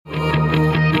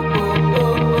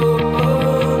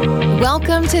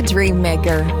Welcome to Dream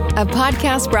Maker, a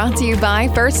podcast brought to you by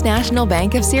First National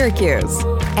Bank of Syracuse.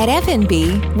 At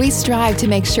FNB, we strive to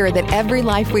make sure that every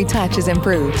life we touch is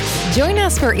improved. Join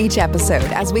us for each episode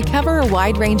as we cover a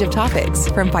wide range of topics,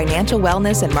 from financial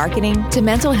wellness and marketing to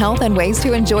mental health and ways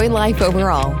to enjoy life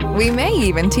overall. We may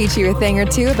even teach you a thing or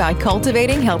two about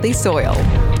cultivating healthy soil.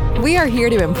 We are here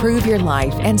to improve your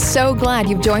life and so glad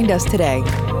you've joined us today.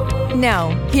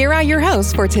 Now, here are your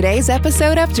hosts for today's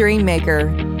episode of Dream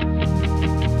Maker.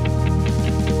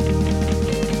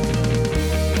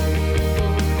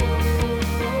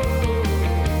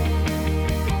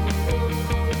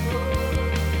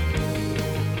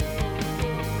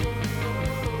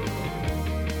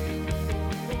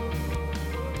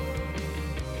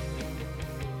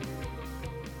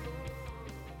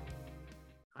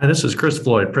 Hi, this is Chris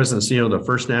Floyd, President and CEO of the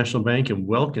First National Bank, and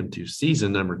welcome to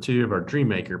season number 2 of our Dream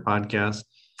Maker podcast.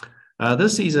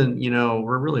 This season,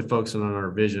 we're really focusing on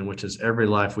our vision, which is every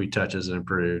life we touch is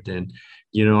improved. And,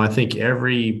 I think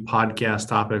every podcast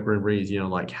topic we're going to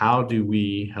read, how do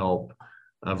we help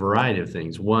a variety of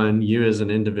things? One, you as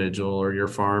an individual or your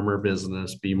farm or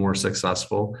business be more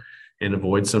successful and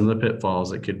avoid some of the pitfalls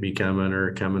that could be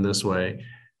coming this way.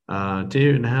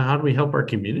 Two, and how do we help our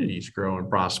communities grow and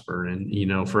prosper?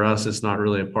 And, for us, it's not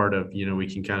really a part of, we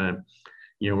can kind of,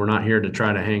 we're not here to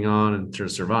try to hang on and to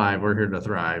survive. We're here to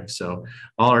thrive. So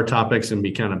all our topics can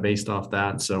be kind of based off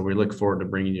that. So we look forward to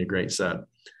bringing you a great set.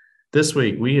 This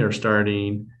week, we are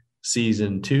starting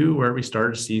season 2, where we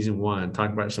started season 1,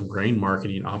 talking about some grain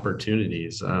marketing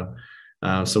opportunities.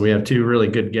 So we have 2 really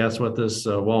good guests with us.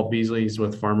 Walt Beasley is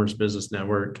with Farmers Business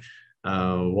Network.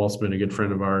 Walt's been a good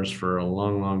friend of ours for a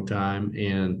long time.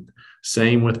 And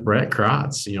same with Brett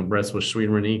Krotz. Brett's with Sweet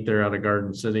Renique there out of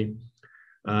Garden City.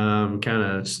 Sweet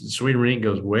Renique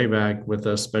goes way back with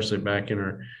us, especially back in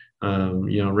our,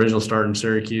 original start in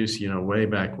Syracuse, way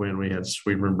back when we had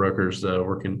Sweetman Brokers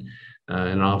working in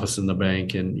an office in the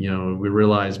bank. And, we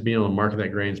realized being able to market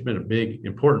that grain has been a big,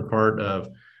 important part of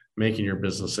making your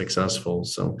business successful.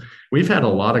 So we've had a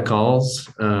lot of calls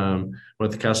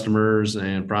with customers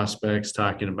and prospects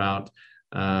talking about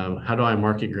how do I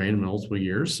market grain in multiple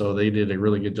years. So they did a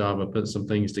really good job of putting some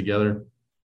things together,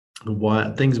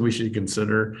 what things we should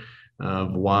consider,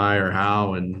 why or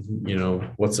how, and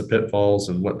what's the pitfalls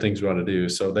and what things we want to do.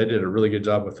 So they did a really good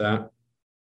job with that.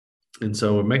 And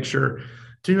so make sure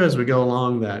too, as we go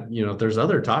along, that, if there's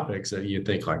other topics that you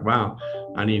think like, wow,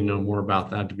 I need to know more about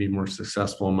that to be more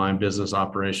successful in my business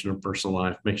operation and personal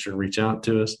life, make sure to reach out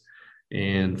to us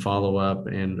and follow up.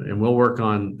 And we'll work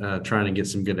on trying to get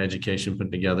some good education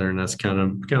put together. And that's kind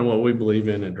of what we believe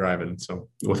in and driving. So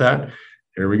with that,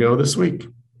 here we go this week.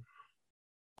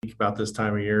 About this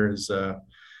time of year is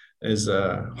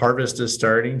harvest is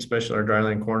starting, especially our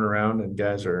dryland corn around, and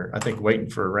guys are, I think, waiting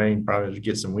for rain probably to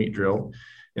get some wheat drilled.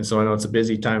 And so I know it's a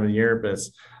busy time of the year, but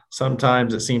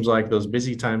sometimes it seems like those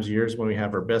busy times of years when we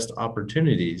have our best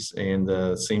opportunities, and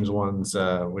it seems ones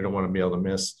we don't want to be able to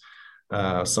miss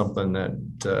something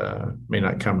that may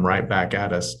not come right back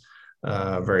at us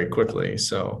very quickly.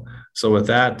 So with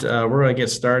that, we're going to get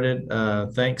started.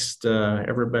 Thanks to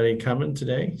everybody coming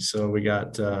today. So we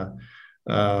got kind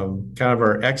of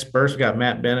our experts. We got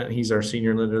Matt Bennett. He's our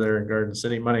senior lender there in Garden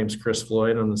City. My name is Chris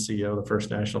Floyd. I'm the CEO of the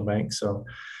First National Bank. So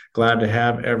glad to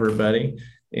have everybody.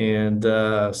 And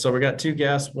so we got 2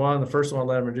 guests. The first one, I'll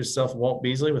let him introduce himself, Walt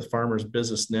Beasley with Farmers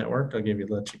Business Network. I'll give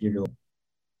you.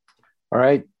 All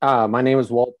right. My name is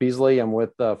Walt Beasley. I'm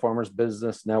with Farmers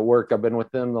Business Network. I've been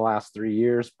with them the last 3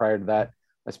 years. Prior to that,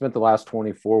 I spent the last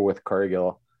 24 with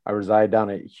Cargill. I reside down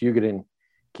at Hugoton,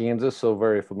 Kansas, so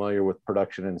very familiar with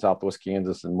production in Southwest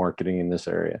Kansas and marketing in this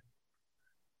area.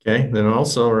 Okay. Then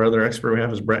also our other expert we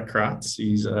have is Brett Krotz.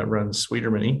 He's runs Sweet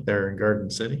Renique there in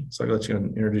Garden City. So I'll let you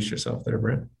introduce yourself there,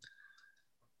 Brett.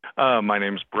 My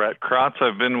name's Brett Krotz.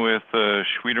 I've been with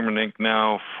Sweet Renique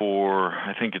now for,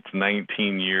 I think it's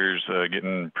 19 years,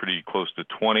 getting pretty close to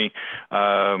 20.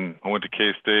 I went to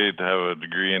K-State, have a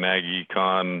degree in Ag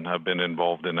Econ. I've been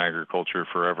involved in agriculture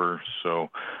forever. So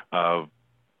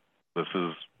this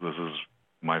is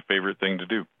my favorite thing to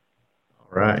do.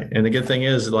 Right. And the good thing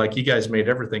is, you guys made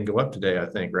everything go up today, I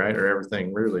think, right? Or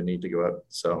everything really need to go up.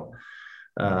 So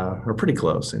we're pretty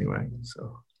close anyway.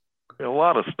 So a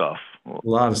lot of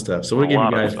stuff. So we'll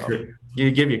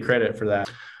give you credit for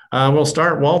that. We'll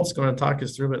start. Walt's going to talk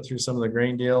us through some of the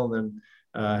grain deal, and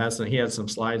then he had some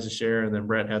slides to share, and then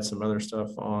Brett had some other stuff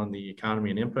on the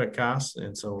economy and input costs.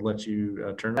 And so we'll let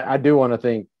you turn. I do want to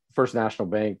thank First National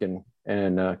Bank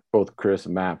and both Chris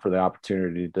and Matt for the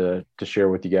opportunity to share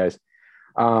with you guys.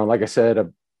 Like I said, I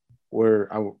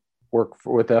work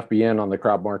with FBN on the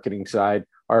crop marketing side.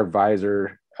 Our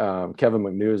advisor Kevin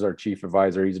McNew is our chief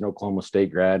advisor. He's an Oklahoma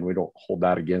State grad. We don't hold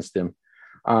that against him.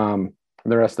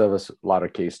 The rest of us, a lot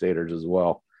of K-Staters as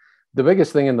well. The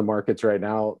biggest thing in the markets right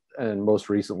now, and most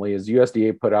recently, is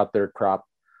USDA put out their crop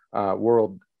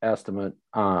world estimate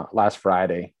last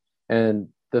Friday. And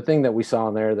the thing that we saw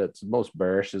in there that's most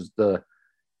bearish is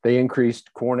they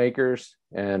increased corn acres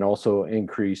and also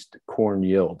increased corn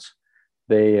yields.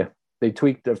 They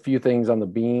tweaked a few things on the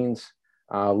beans,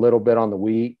 a little bit on the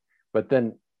wheat, but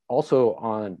then also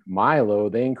on milo,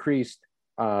 they increased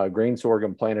grain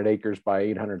sorghum planted acres by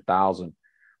 800,000.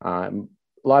 A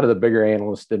lot of the bigger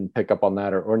analysts didn't pick up on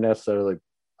that or necessarily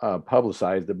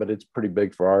publicized it, but it's pretty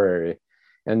big for our area.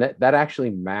 And that actually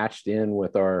matched in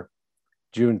with our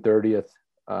June 30th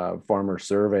farmer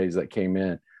surveys that came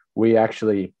in. We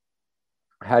actually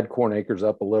had corn acres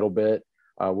up a little bit.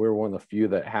 We were one of the few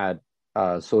that had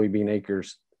soybean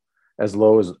acres as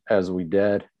low as we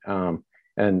did.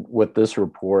 And with this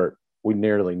report, we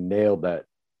nearly nailed that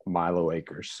milo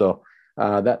acres. So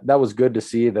that was good to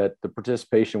see that the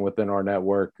participation within our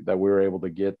network, that we were able to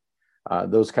get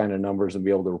those kind of numbers and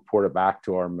be able to report it back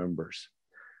to our members.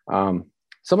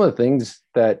 Some of the things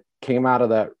that came out of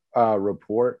that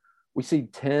report, we see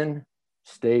 10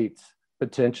 states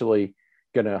potentially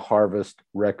going to harvest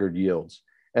record yields.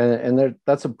 And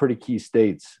that's some pretty key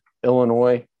states.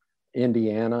 Illinois,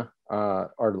 Indiana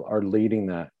are leading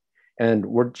that. And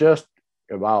we're just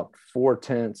about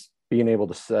 4/10 being able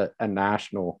to set a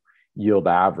national yield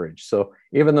average. So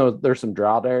even though there's some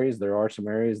drought areas, there are some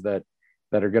areas that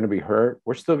are going to be hurt,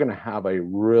 we're still going to have a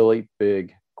really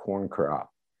big corn crop.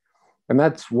 And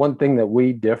that's one thing that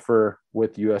we differ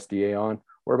with USDA on.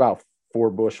 We're about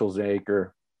 4 bushels an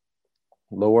acre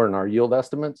lower in our yield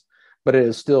estimates, but it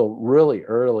is still really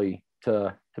early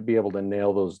to be able to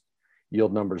nail those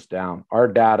yield numbers down. Our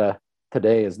data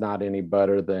today is not any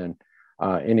better than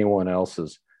anyone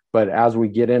else's. But as we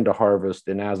get into harvest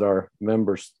and as our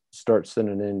members start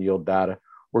sending in yield data,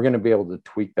 we're going to be able to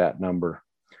tweak that number.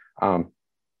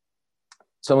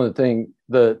 Some of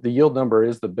the yield number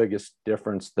is the biggest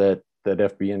difference that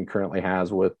FBN currently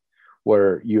has with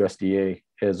where USDA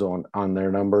is on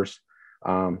their numbers.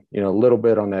 A little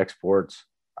bit on the exports.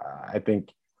 I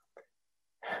think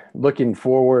looking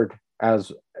forward,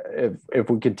 as if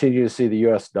we continue to see the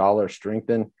US dollar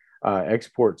strengthen,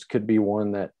 exports could be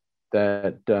one that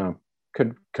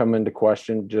could come into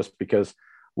question just because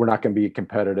we're not going to be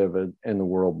competitive in the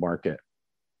world market.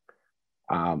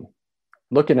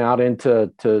 Looking out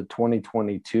into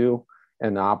 2022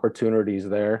 and the opportunities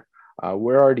there,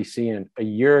 we're already seeing a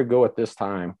year ago at this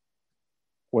time,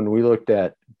 when we looked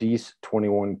at DEES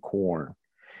 21 corn,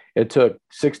 it took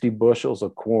 60 bushels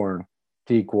of corn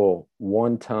to equal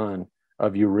 1 ton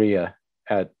of urea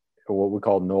at what we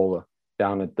call NOLA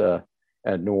down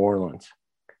at New Orleans.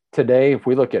 Today, if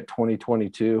we look at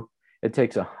 2022, it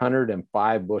takes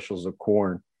 105 bushels of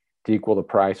corn to equal the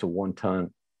price of 1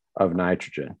 ton of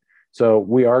nitrogen. So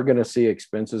we are going to see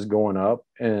expenses going up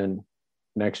in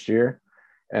next year,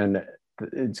 and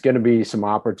it's going to be some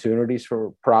opportunities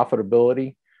for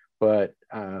profitability. But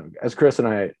as Chris and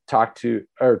I talked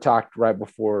right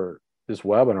before this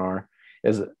webinar,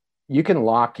 is you can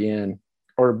lock in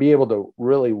or be able to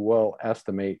really well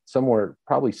estimate somewhere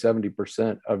probably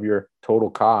 70% of your total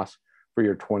cost for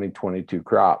your 2022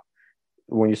 crop.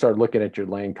 When you start looking at your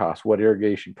land costs, what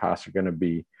irrigation costs are going to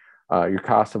be, your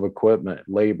cost of equipment,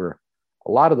 labor,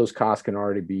 a lot of those costs can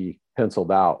already be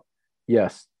penciled out.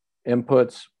 Yes,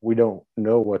 inputs, we don't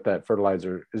know what that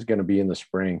fertilizer is going to be in the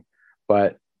spring,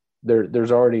 but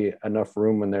there's already enough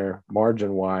room in there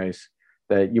margin wise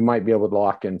that you might be able to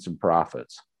lock in some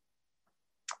profits.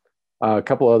 A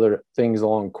couple other things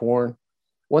along corn.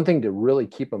 One thing to really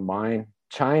keep in mind,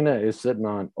 China is sitting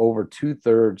on over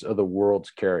 2/3 of the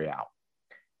world's carryout.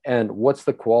 And what's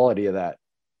the quality of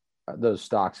those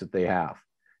stocks that they have?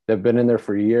 They've been in there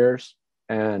for years.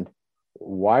 And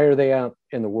why are they out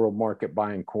in the world market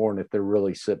buying corn if they're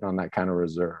really sitting on that kind of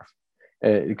reserve?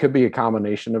 It could be a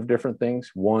combination of different things.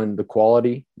 One, the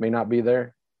quality may not be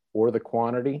there, or the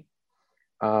quantity,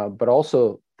 but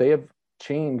also they have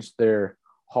changed their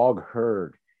hog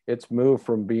herd. It's moved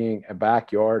from being a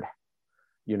backyard,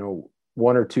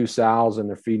 1 or 2 sows and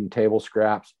they're feeding table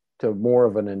scraps, to more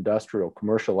of an industrial,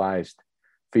 commercialized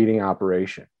feeding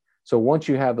operation. So once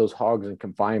you have those hogs in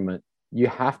confinement, you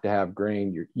have to have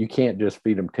grain. You can't just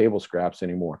feed them table scraps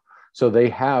anymore. So they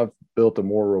have built a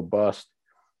more robust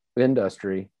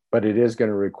industry, but it is going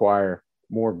to require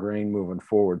more grain moving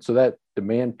forward. So that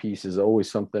demand piece is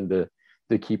always something to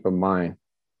keep in mind.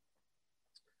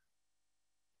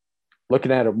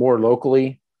 Looking at it more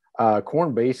locally,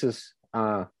 corn basis,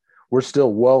 we're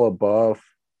still well above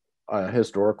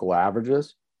historical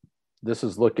averages. This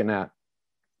is looking at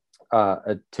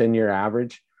a 10-year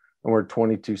average, and we're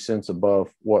 22 cents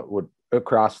above what would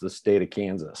across the state of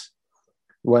Kansas.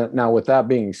 Now, with that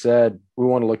being said, we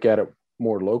want to look at it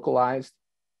more localized,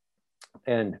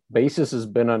 and basis has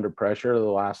been under pressure the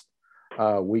last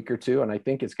week or two, and I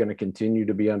think it's going to continue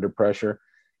to be under pressure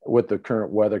with the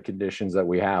current weather conditions that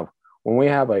we have. When we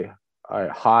have a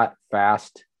hot,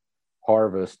 fast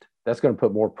harvest, that's going to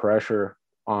put more pressure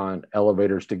on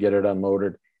elevators to get it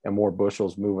unloaded and more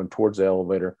bushels moving towards the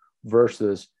elevator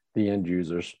versus the end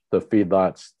users, the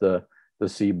feedlots, the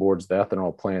seaboards, the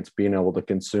ethanol plants being able to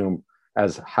consume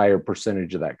as higher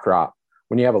percentage of that crop.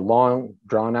 When you have a long,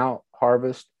 drawn out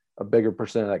harvest, a bigger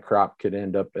percent of that crop could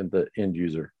end up in the end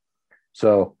user.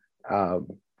 So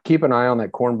keep an eye on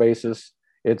that corn basis.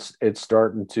 It's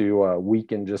starting to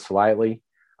weaken just slightly,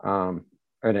 and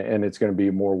it's going to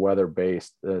be more weather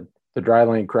based. The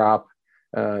dryland crop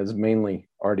is mainly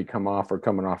already coming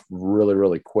off really,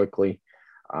 really quickly.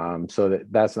 So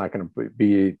that's not going to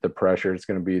be the pressure. It's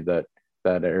going to be that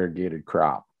irrigated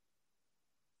crop.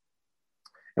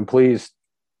 And please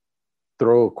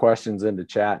throw questions into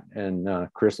chat, and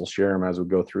Chris will share them as we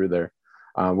go through there.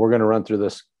 We're going to run through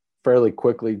this fairly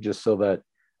quickly just so that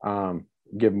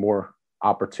give more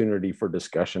opportunity for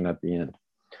discussion at the end.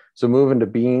 So moving to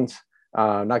beans,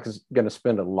 not going to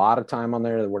spend a lot of time on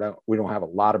there. We don't have a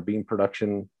lot of bean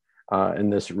production in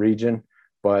this region,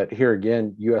 but here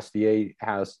again, USDA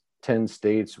has 10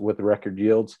 states with record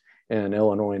yields, and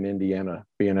Illinois and Indiana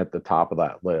being at the top of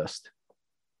that list.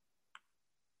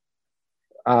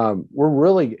 We're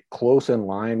really close in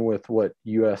line with what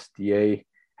USDA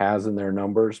has in their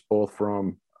numbers, both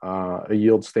from a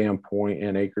yield standpoint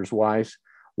and acres wise.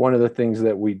 One of the things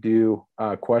that we do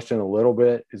question a little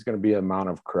bit is going to be the amount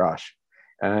of crush.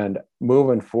 And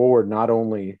moving forward, not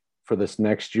only for this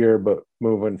next year, but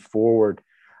moving forward,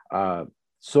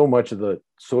 so much of the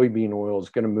soybean oil is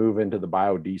going to move into the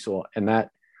biodiesel, and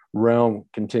that realm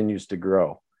continues to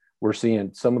grow. We're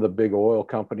seeing some of the big oil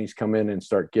companies come in and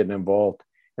start getting involved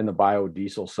in the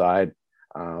biodiesel side.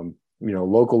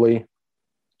 Locally,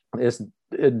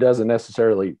 it doesn't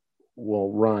necessarily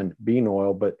will run bean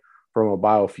oil, but from a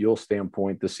biofuel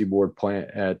standpoint, the Seaboard plant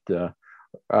at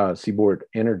Seaboard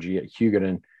Energy at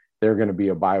Hugoton, they're going to be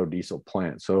a biodiesel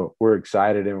plant. So we're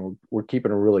excited, and we're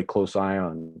keeping a really close eye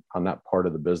on that part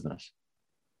of the business.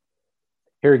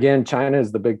 Here again, China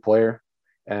is the big player.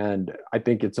 And I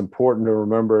think it's important to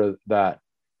remember that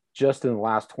just in the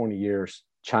last 20 years,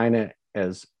 China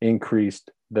has increased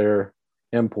their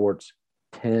imports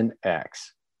 10x.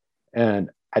 And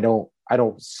I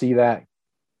don't see that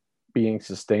being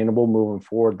sustainable moving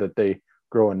forward, that they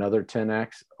grow another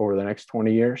 10x over the next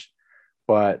 20 years.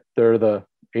 But they're the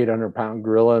 800-pound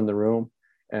gorilla in the room,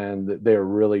 and they're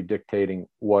really dictating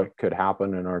what could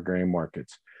happen in our grain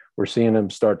markets. We're seeing them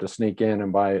start to sneak in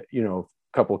and buy, a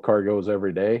couple of cargoes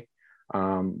every day,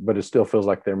 but it still feels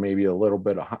like they're maybe a little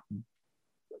bit.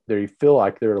 They feel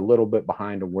like they're a little bit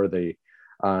behind on where they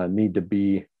need to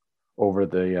be over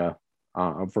the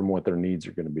from what their needs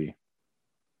are going to be.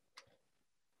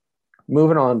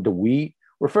 Moving on to wheat,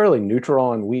 we're fairly neutral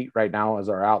on wheat right now as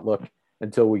our outlook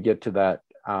until we get to that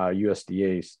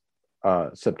USDA's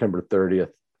September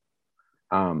 30th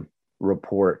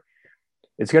report.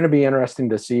 It's going to be interesting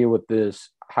to see with this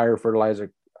higher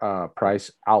fertilizer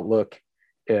price outlook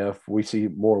if we see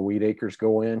more wheat acres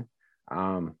go in.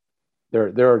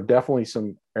 There are definitely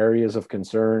some areas of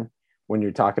concern when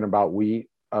you're talking about wheat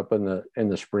up in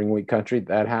the spring wheat country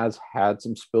that has had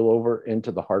some spillover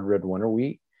into the hard red winter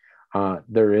wheat.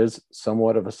 There is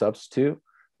somewhat of a substitute,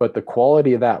 but the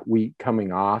quality of that wheat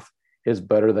coming off is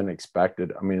better than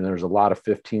expected. I mean, there's a lot of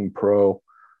 15 Pro.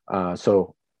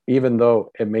 So even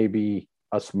though it may be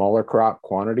a smaller crop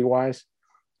quantity wise,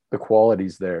 the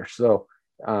quality's there. So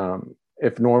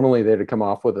if normally they'd come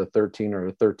off with a 13 or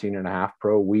a 13.5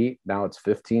 Pro wheat, now it's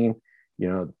 15,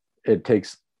 it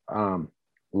takes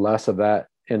less of that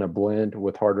in a blend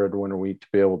with hard red winter wheat to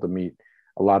be able to meet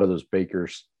a lot of those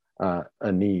bakers'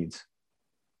 needs.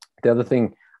 The other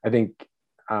thing, I think,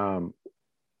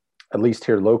 at least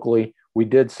here locally, we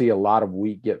did see a lot of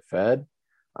wheat get fed.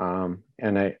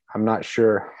 And I'm not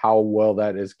sure how well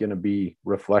that is going to be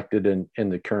reflected in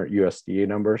the current USDA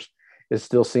numbers. It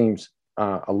still seems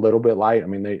a little bit light. I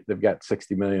mean, they've got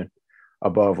 60 million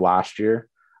above last year.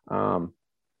 And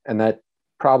that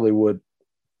probably would,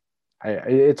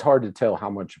 it's hard to tell how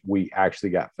much wheat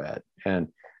actually got fed. And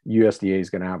USDA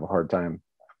is going to have a hard time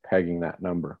pegging that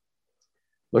number.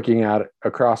 Looking at it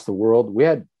across the world, we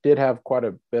did have quite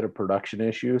a bit of production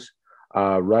issues.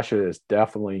 Russia is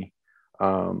definitely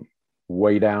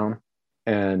way down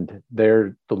and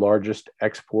they're the largest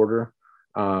exporter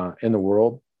in the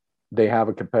world. They have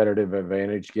a competitive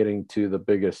advantage getting to the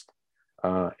biggest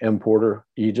importer,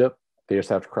 Egypt. They just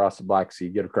have to cross the Black Sea,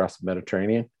 get across the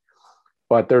Mediterranean.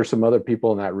 But there's some other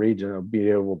people in that region that will be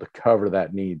able to cover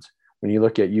that needs. When you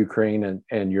look at Ukraine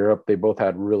and Europe, they both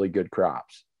had really good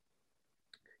crops.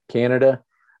 Canada,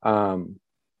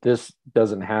 this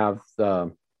doesn't have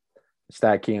the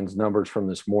StatCan's numbers from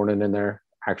this morning in there.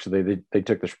 Actually, they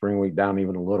took the spring wheat down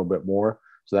even a little bit more.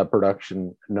 So that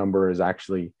production number is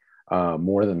actually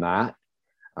more than that.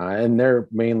 And they're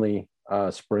mainly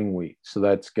spring wheat. So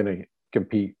that's going to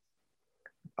compete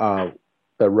the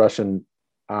Russian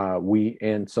wheat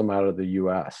and some out of the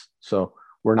U.S. So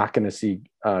we're not going to see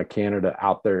Canada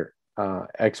out there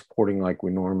exporting like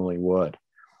we normally would.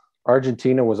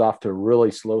 Argentina was off to a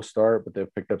really slow start, but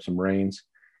they've picked up some rains.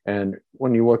 And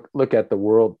when you look at the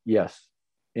world, yes,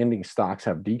 ending stocks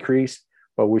have decreased,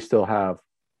 but we still have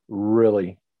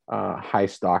really high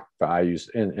stock values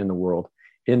in the world.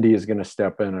 India is going to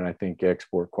step in and I think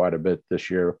export quite a bit this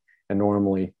year. And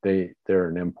normally they're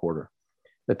an importer.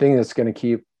 The thing that's going to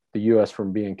keep the U.S.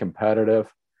 from being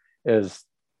competitive is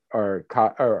our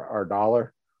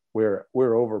dollar. We're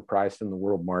overpriced in the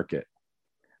world market.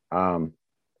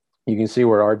 You can see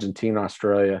where Argentina,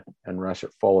 Australia, and Russia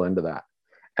fall into that.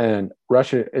 And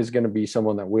Russia is going to be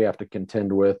someone that we have to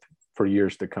contend with for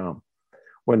years to come.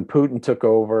 When Putin took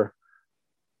over,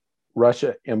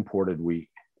 Russia imported wheat.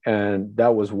 And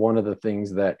that was one of the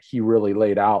things that he really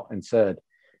laid out and said,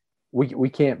 we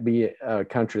can't be a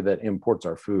country that imports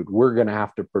our food. We're going to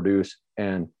have to produce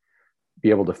and be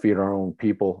able to feed our own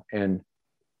people and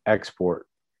export.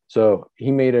 So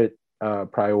he made it a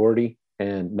priority.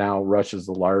 And now Russia's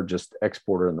the largest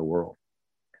exporter in the world.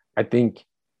 I think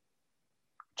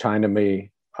China may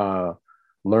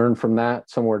learn from that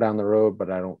somewhere down the road,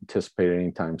 but I don't anticipate it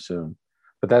anytime soon.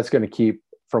 But that's going to keep,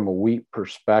 from a wheat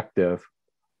perspective,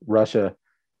 Russia,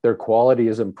 their quality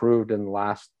has improved in the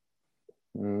last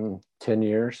 10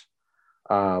 years,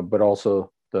 but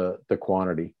also the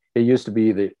quantity. It used to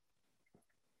be the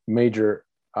major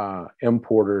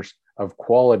importers of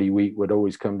quality wheat would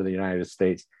always come to the United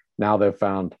States. Now they've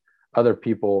found other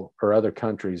people or other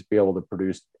countries be able to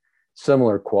produce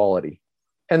similar quality.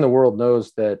 And the world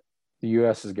knows that the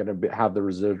U.S. is going to have the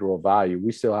residual value.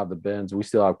 We still have the bins. We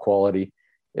still have quality.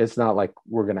 It's not like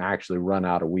we're going to actually run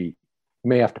out of wheat. You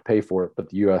may have to pay for it, but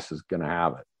the U.S. is going to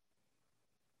have it.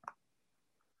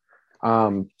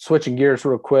 Switching gears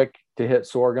real quick to hit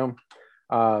sorghum.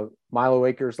 Milo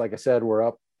acres, like I said, we're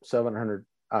up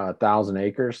 700,000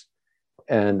 acres.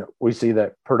 And we see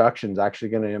that production is actually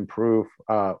going to improve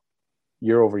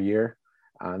year over year.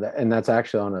 And that's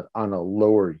actually on a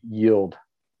lower yield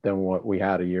than what we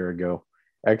had a year ago.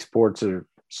 Exports are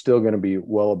still going to be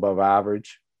well above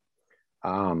average.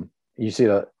 You see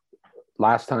the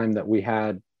last time that we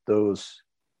had those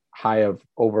high of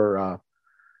over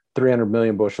 300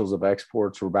 million bushels of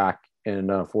exports were back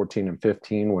in 14 and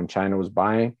 15 when China was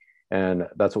buying. And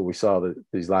that's what we saw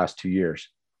these last 2 years.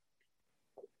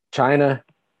 China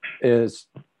is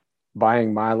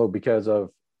buying milo because of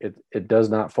it does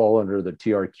not fall under the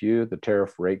TRQ, the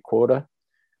tariff rate quota.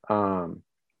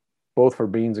 Both for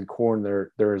beans and corn,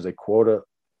 there is a quota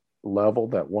level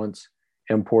that once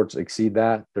imports exceed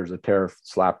that, there's a tariff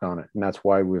slapped on it. And that's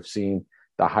why we've seen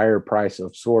the higher price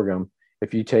of sorghum.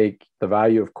 If you take the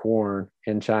value of corn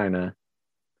in China,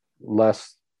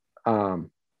 less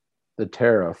the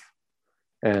tariff,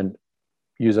 and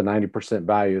use a 90%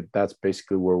 value, that's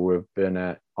basically where we've been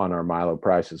at on our milo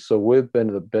prices. So we've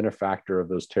been the benefactor of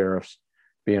those tariffs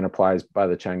being applied by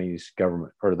the Chinese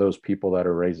government or those people that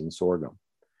are raising sorghum.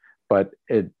 But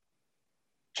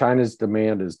China's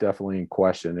demand is definitely in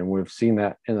question. And we've seen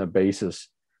that in the basis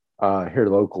here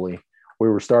locally. We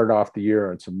were started off the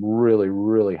year at some really,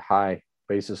 really high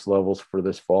basis levels for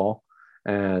this fall.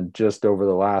 And just over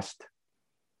the last,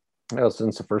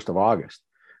 since the 1st of August,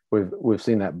 we've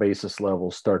seen that basis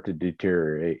level start to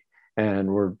deteriorate. And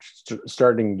we're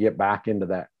starting to get back into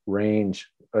that range.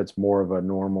 It's more of a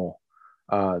normal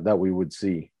that we would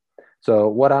see. So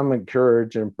what I'm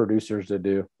encouraging producers to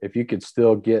do, if you could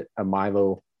still get a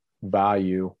milo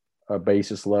value, a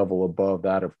basis level above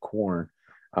that of corn,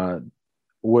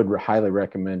 would highly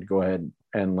recommend go ahead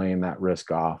and laying that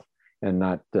risk off and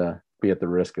not be at the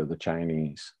risk of the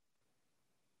Chinese.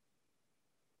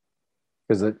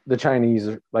 Because the Chinese,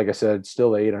 like I said,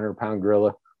 still the 800-pound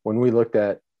gorilla. When we looked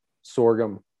at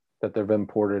sorghum that they've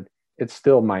imported, it's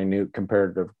still minute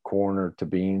compared to corn or to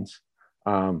beans.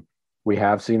 We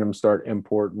have seen them start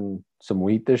importing some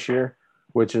wheat this year,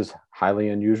 which is highly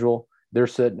unusual. They're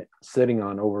sitting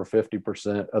on over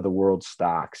 50% of the world's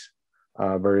stocks.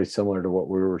 very similar to what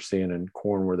we were seeing in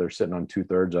corn, where they're sitting on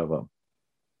 2/3 of them.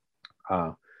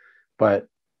 But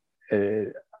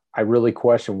I really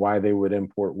question why they would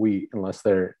import wheat unless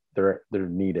they're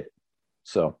needed.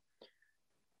 So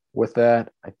with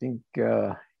that, I think,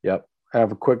 yep. I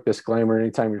have a quick disclaimer.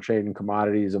 Anytime you're trading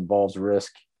commodities involves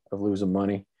risk of losing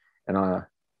money. And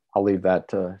I'll leave that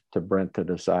to Brent to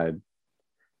decide.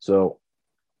 So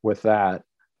with that,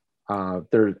 if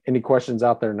there's any questions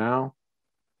out there now,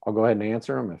 I'll go ahead and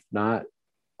answer them. If not,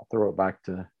 I'll throw it back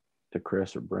to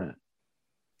Chris or Brent.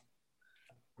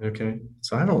 Okay,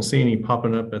 so I don't see any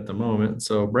popping up at the moment.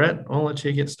 So Brett, I'll let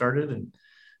you get started and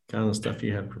kind of the stuff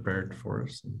you had prepared for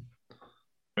us.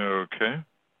 Okay.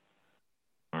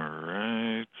 All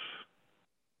right.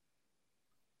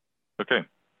 Okay.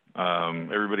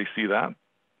 Everybody see that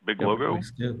big logo?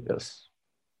 Yes.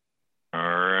 All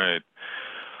right.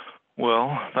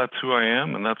 Well, that's who I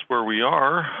am, and that's where we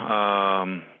are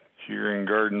here in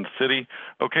Garden City.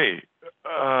 Okay.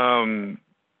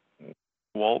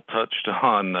 Walt touched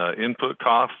on input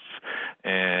costs,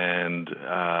 and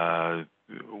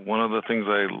one of the things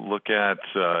I look at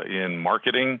in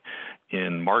marketing,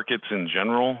 in markets in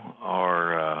general,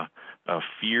 are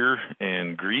fear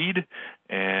and greed.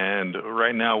 And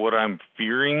right now, what I'm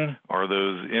fearing are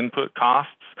those input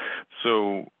costs.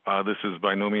 So this is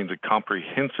by no means a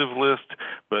comprehensive list,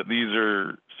 but these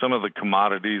are some of the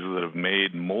commodities that have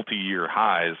made multi-year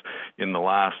highs in the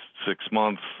last 6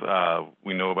 months.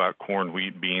 We know about corn,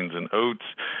 wheat, beans, and oats.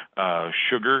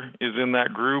 Sugar is in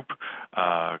that group.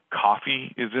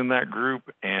 Coffee is in that group,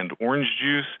 and orange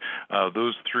juice.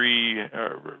 Those three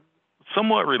are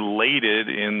somewhat related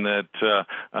in that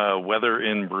weather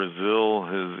in Brazil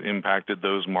has impacted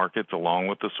those markets along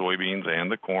with the soybeans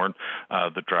and the corn.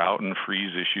 The drought and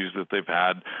freeze issues that they've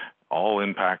had all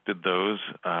impacted those.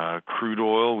 Crude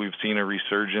oil, we've seen a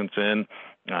resurgence in.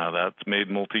 That's made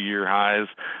multi-year highs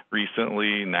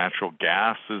recently. Natural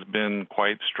gas has been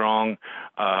quite strong.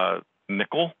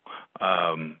 Nickel,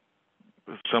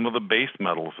 some of the base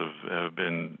metals have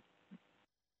been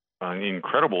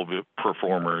incredible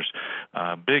performers,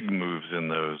 big moves in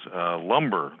those.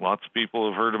 Lumber, lots of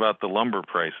people have heard about the lumber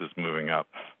prices moving up,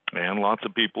 and lots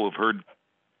of people have heard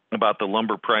about the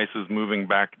lumber prices moving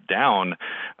back down.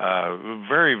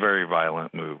 Very, very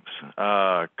violent moves.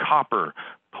 Copper,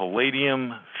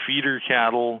 palladium, feeder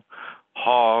cattle,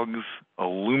 hogs,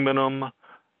 aluminum,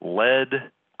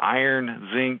 lead, iron,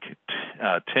 zinc,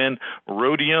 tin,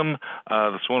 rhodium.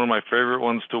 That's one of my favorite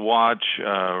ones to watch.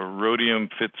 Rhodium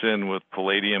fits in with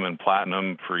palladium and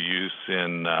platinum for use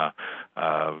in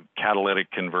catalytic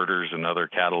converters and other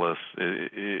catalysts.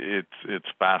 It's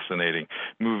fascinating.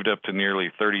 Moved up to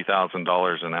nearly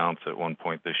 $30,000 an ounce at one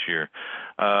point this year.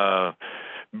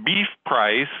 Beef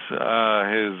price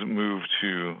has moved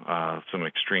to some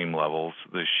extreme levels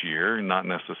this year, not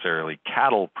necessarily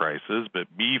cattle prices, but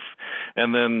beef.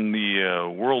 And then the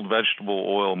world vegetable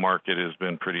oil market has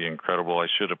been pretty incredible. I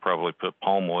should have probably put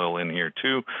palm oil in here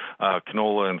too.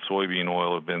 Canola and soybean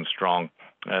oil have been strong.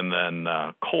 And then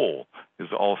coal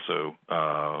is also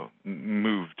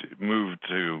moved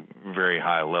to very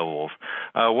high levels.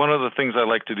 One of the things I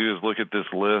like to do is look at this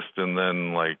list and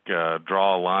then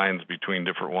draw lines between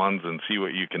different ones and see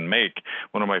what you can make.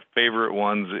 One of my favorite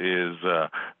ones is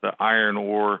the iron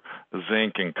ore,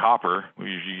 zinc, and copper.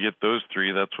 If you get those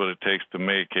three, that's what it takes to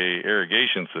make a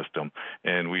irrigation system,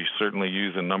 and we certainly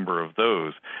use a number of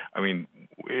those. I mean,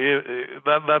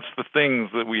 that's the things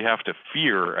that we have to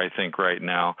fear, I think, right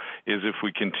now, is if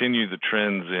we continue the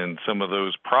trends in some of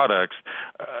those products,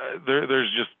 there's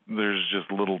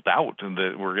just little doubt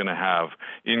that we're going to have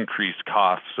increased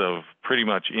costs of pretty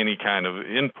much any kind of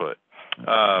input.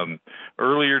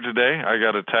 Earlier today, I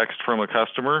got a text from a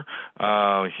customer.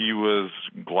 He was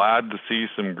glad to see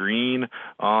some green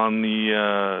on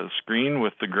the screen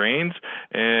with the grains.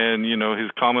 And,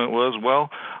 his comment was, well,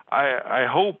 I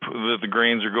hope that the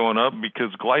grains are going up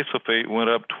because glyphosate went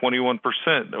up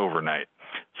 21% overnight.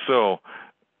 So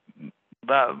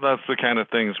that's the kind of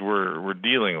things we're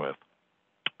dealing with.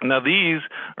 Now, these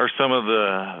are some of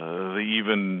the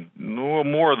even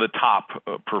more of the top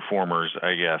performers,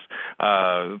 I guess,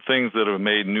 things that have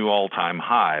made new all-time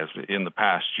highs in the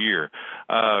past year.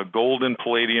 Gold and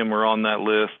palladium are on that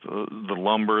list, the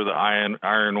lumber, the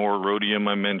iron ore, rhodium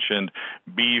I mentioned,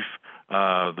 beef,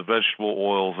 the vegetable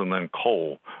oils, and then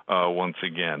coal once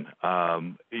again.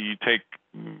 You take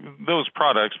those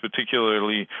products,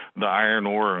 particularly the iron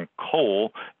ore and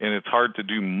coal, and it's hard to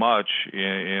do much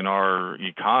in our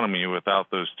economy without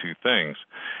those two things.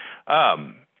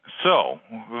 So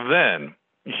then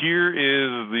Here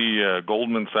is the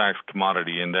Goldman Sachs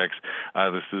Commodity Index.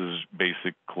 This is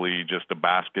basically just a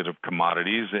basket of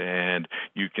commodities, and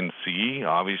you can see,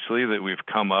 obviously, that we've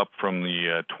come up from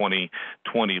the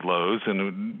 2020 lows,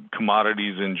 and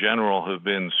commodities in general have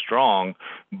been strong,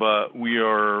 but we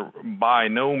are by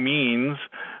no means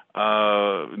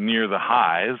near the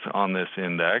highs on this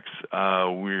index.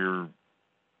 We're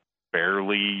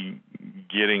barely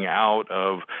getting out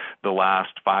of the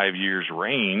last 5 years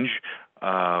range.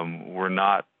 We're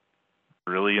not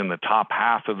really in the top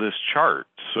half of this chart.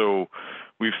 So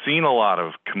we've seen a lot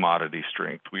of commodity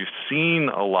strength. We've seen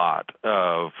a lot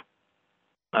of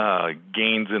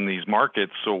gains in these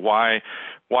markets. So why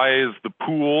is the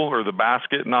pool or the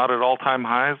basket not at all-time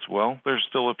highs? Well, there's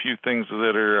still a few things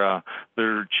that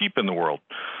are cheap in the world.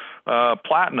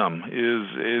 Platinum is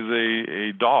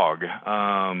a dog.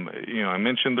 I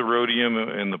mentioned the rhodium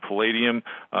and the palladium.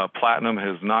 Platinum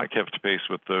has not kept pace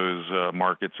with those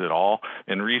markets at all.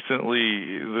 And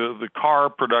recently, the car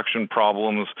production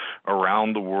problems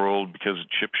around the world because of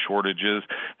chip shortages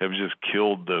have just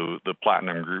killed the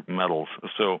platinum group metals.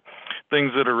 So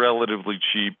things that are relatively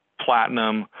cheap,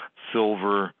 platinum,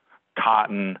 silver,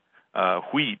 cotton,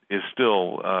 wheat is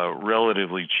still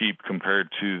relatively cheap compared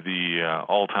to the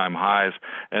all-time highs.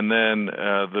 And then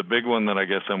the big one that I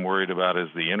guess I'm worried about is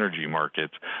the energy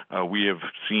markets. We have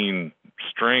seen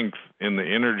strength in the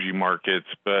energy markets,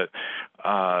 but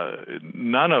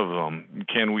none of them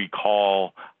can we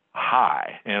call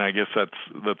high. And I guess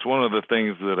that's one of the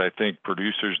things that I think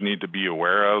producers need to be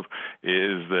aware of,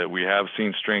 is that we have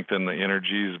seen strength in the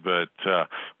energies, but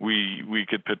we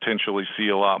could potentially see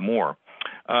a lot more.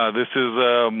 This is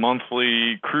a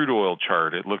monthly crude oil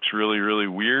chart. It looks really, really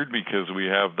weird because we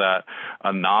have that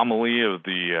anomaly of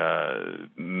the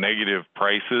negative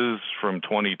prices from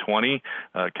 2020.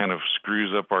 Kind of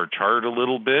screws up our chart a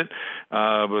little bit.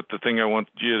 But the thing I want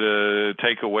you to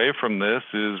take away from this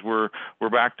is we're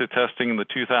back to testing the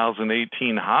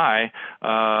 2018 high,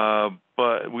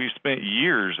 but we spent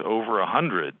years over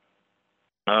 100.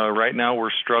 Right now,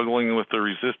 we're struggling with the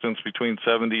resistance between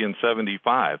 70 and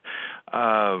 75.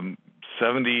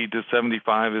 70 to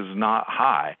 75 is not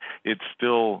high. It's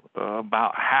still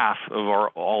about half of our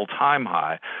all-time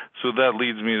high. So that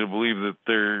leads me to believe that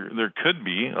there could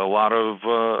be a lot of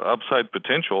upside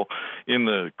potential in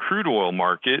the crude oil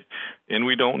market, and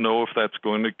we don't know if that's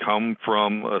going to come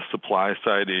from a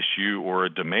supply-side issue or a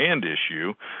demand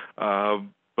issue.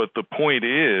 But the point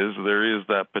is, there is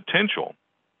that potential.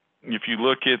 If you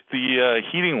look at the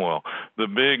heating oil, the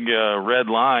big red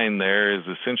line there is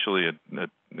essentially a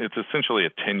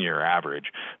 10-year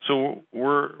average. So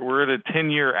we're at a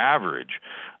 10-year average.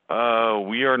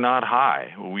 We are not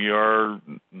high. We are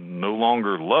no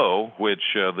longer low,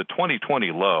 which the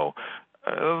 2020 low,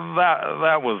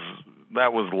 that was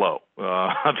low.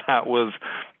 That was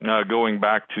going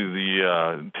back to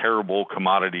the terrible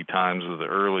commodity times of the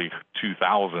early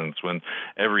 2000s when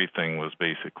everything was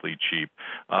basically cheap.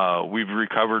 We've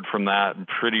recovered from that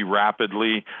pretty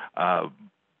rapidly.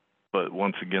 But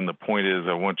once again, the point is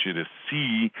I want you to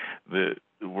see that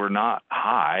we're not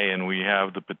high and we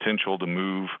have the potential to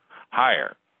move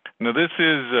higher. Now, this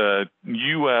is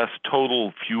U.S.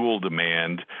 total fuel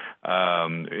demand,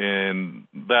 and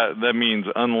that means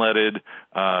unleaded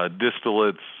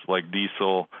distillates like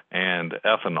diesel and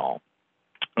ethanol.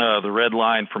 The red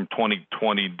line from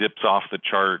 2020 dips off the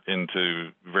chart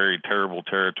into very terrible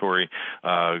territory,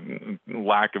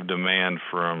 lack of demand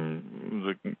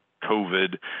from the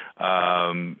COVID,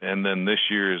 and then this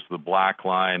year is the black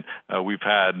line. We've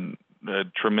had a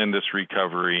tremendous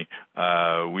recovery.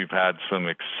 We've had some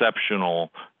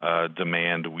exceptional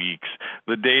demand weeks.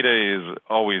 The data is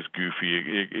always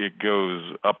goofy. It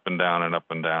goes up and down and up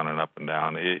and down and up and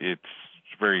down. It's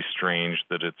very strange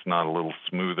that it's not a little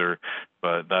smoother,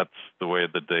 but that's the way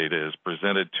the data is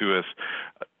presented to us.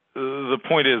 The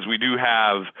point is we do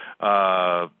have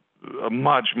a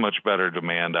much better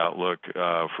demand outlook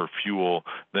for fuel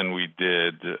than we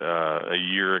did a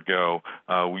year ago.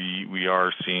 We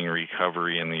are seeing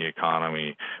recovery in the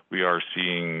economy. We are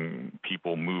seeing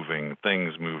people moving,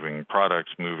 things moving,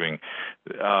 products moving.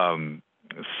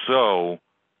 So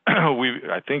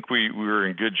I think we were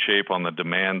in good shape on the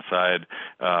demand side.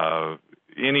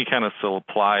 Any kind of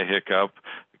supply hiccup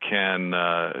can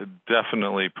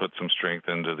definitely put some strength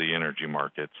into the energy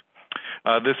markets.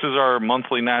 This is our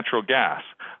monthly natural gas.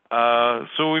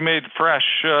 So we made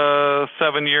fresh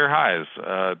 7-year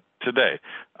highs today.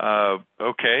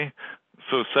 Okay,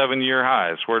 so 7-year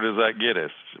highs, where does that get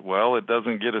us? Well, it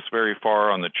doesn't get us very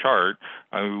far on the chart.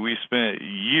 We spent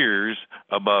years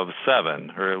above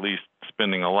 7, or at least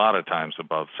spending a lot of times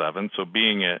above 7. So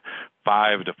being at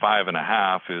 5 to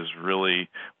 5.5 is really,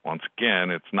 once again,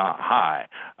 it's not high.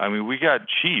 I mean, we got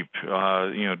cheap,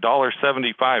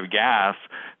 $1.75 gas,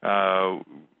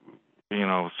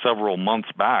 several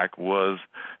months back was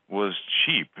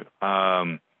cheap.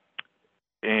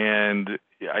 And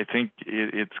I think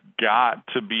it's got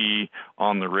to be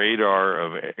on the radar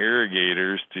of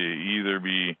irrigators to either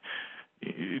be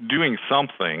doing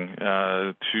something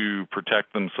to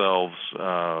protect themselves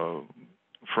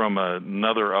from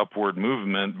another upward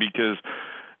movement, because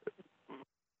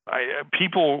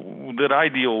people that I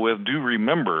deal with do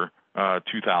remember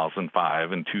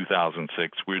 2005 and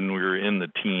 2006 when we were in the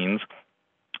teens,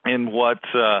 and what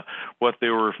they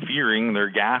were fearing their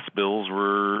gas bills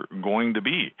were going to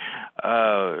be.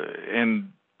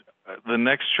 And the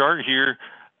next chart here,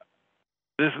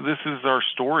 this is our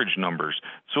storage numbers.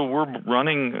 So we're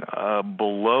running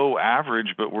below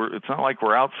average, but it's not like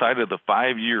we're outside of the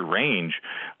 5-year range.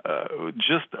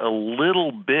 Just a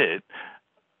little bit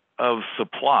of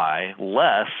supply,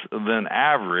 less than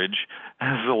average,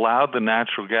 has allowed the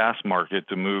natural gas market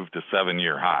to move to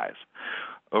 7-year highs.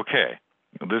 Okay,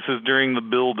 this is during the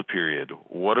build period.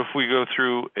 What if we go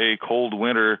through a cold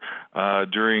winter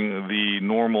during the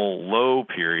normal low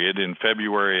period in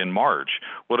February and March?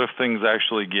 What if things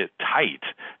actually get tight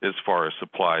as far as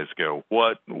supplies go?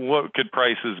 What could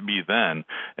prices be then?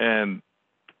 And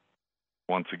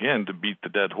once again, to beat the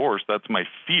dead horse, that's my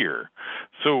fear.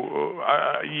 So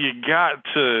you got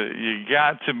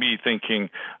to be thinking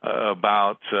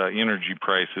about energy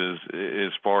prices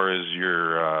as far as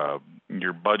your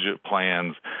budget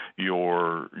plans,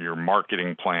 your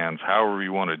marketing plans, however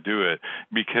you want to do it,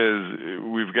 because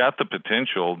we've got the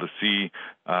potential to see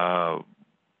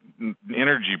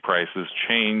energy prices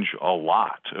change a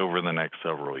lot over the next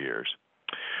several years.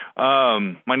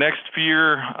 My next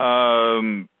fear,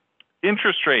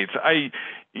 interest rates.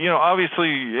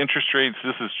 Obviously interest rates,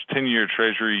 this is 10-year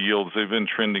treasury yields. They've been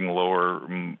trending lower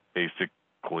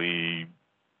basically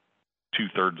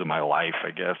 2/3 of my life,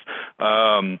 I guess.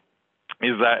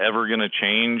 Is that ever going to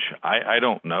change? I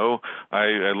don't know.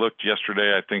 I looked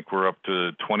yesterday. I think we're up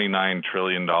to $29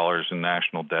 trillion in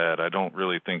national debt. I don't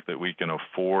really think that we can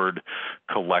afford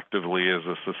collectively as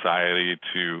a society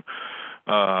to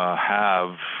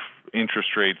have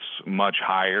interest rates much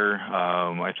higher.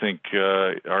 I think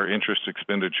our interest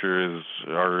expenditure is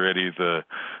already the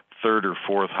 3rd or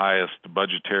 4th highest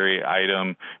budgetary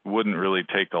item. It wouldn't really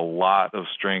take a lot of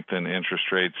strength in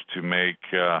interest rates to make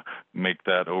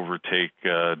that overtake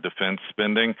defense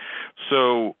spending.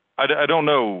 So I don't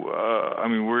know.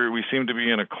 We seem to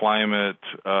be in a climate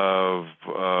of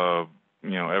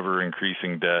ever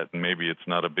increasing debt, and maybe it's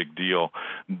not a big deal,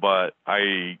 but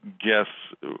I guess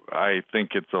I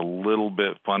think it's a little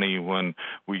bit funny when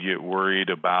we get worried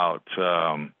about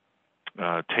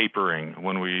tapering,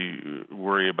 when we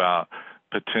worry about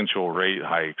potential rate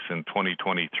hikes in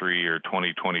 2023 or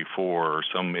 2024 or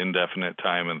some indefinite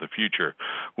time in the future,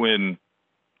 when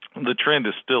the trend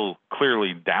is still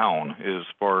clearly down as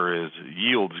far as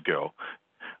yields go,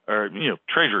 or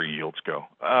treasury yields go.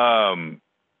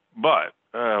 But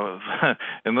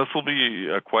and this will be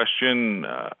a question,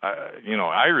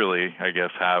 I really, I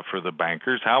guess, have for the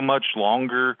bankers. How much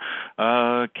longer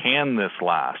can this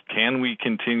last? Can we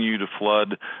continue to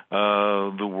flood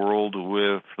the world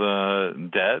with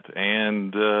debt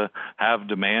and have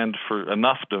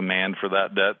enough demand for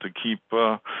that debt to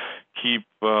keep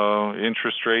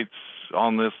interest rates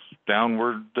on this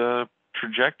downward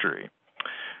trajectory?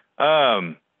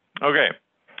 Okay.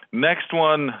 Next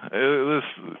one,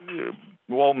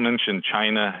 Walt mentioned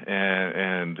China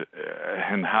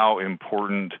and how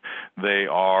important they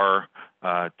are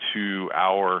to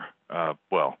our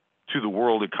to the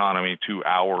world economy, to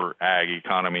our ag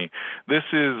economy. This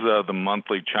is the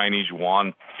monthly Chinese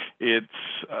yuan. It's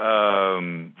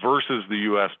versus the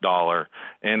U.S. dollar.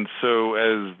 And so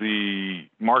as the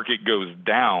market goes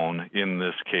down in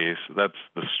this case, that's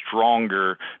the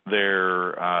stronger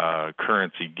their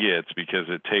currency gets, because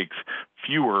it takes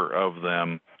fewer of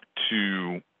them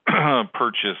to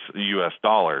purchase U.S.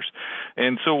 dollars.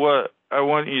 And so what I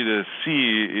want you to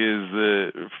see is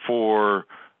that for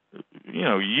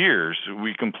years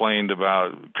we complained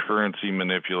about currency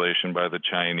manipulation by the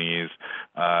Chinese.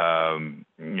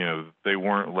 They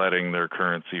weren't letting their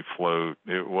currency float.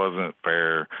 It wasn't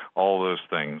fair, all those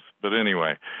things. But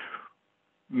anyway,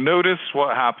 notice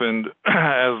what happened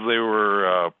as they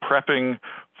were prepping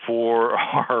for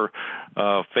our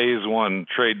phase 1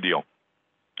 trade deal.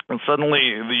 And suddenly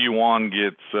the yuan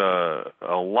gets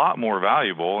a lot more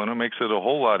valuable, and it makes it a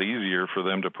whole lot easier for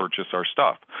them to purchase our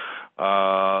stuff.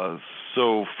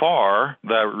 So far,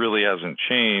 that really hasn't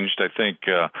changed. I think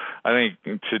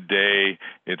today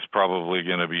it's probably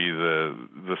going to be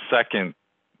the second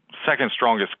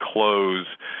strongest close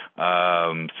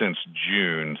since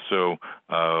June. So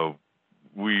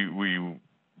we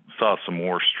saw some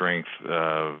more strength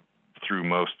through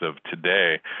most of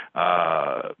today,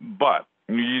 but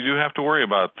you do have to worry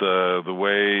about the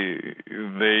way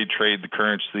they trade the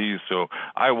currencies. So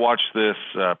I watch this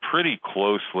pretty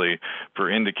closely for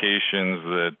indications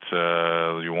that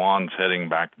the yuan's heading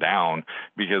back down,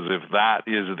 because if that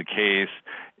is the case,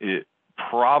 it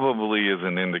probably is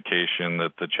an indication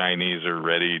that the Chinese are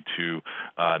ready to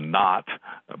not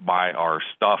buy our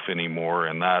stuff anymore,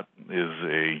 and that is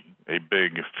a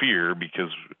big fear,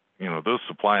 because those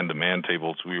supply and demand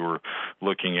tables we were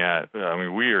looking at,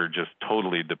 we are just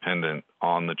totally dependent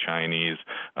on the Chinese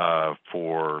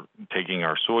for taking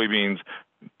our soybeans,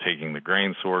 taking the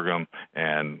grain sorghum,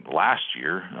 and last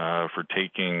year for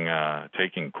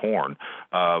taking corn.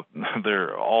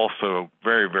 They're also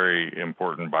very, very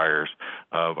important buyers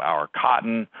of our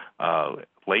cotton,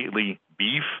 lately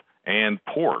beef and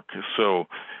pork. So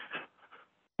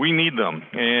we need them,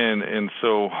 and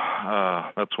so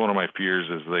that's one of my fears,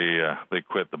 is they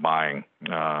quit the buying.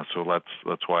 So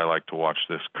that's why I like to watch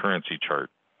this currency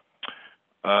chart.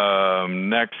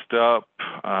 Next up,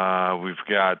 we've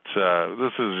got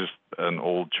this is just an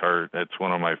old chart. It's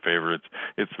one of my favorites.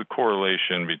 It's the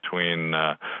correlation between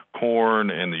corn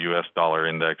and the U.S. dollar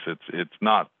index. It's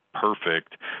not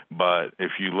perfect, but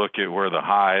if you look at where the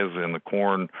highs in the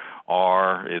corn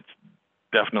are, it's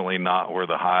definitely not where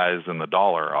the highs in the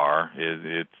dollar are.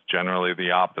 It's generally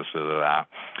the opposite of that.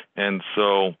 And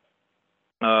so,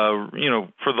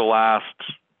 for the last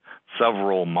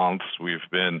several months, we've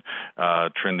been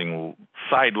trending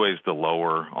sideways to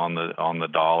lower on the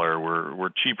dollar.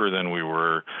 We're cheaper than we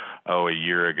were a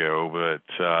year ago,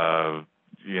 but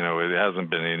it hasn't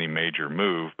been any major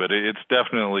move. But it's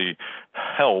definitely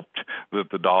helped that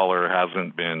the dollar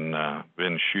hasn't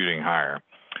been shooting higher.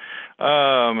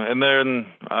 And then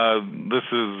this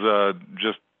is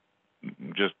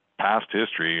just past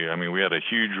history. We had a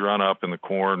huge run up in the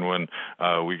corn when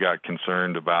we got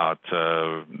concerned about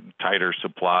tighter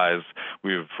supplies.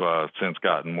 We've since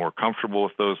gotten more comfortable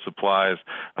with those supplies.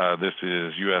 This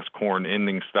is U.S. corn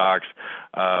ending stocks.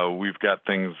 We've got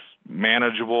things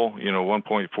manageable.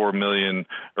 1.4 million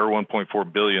or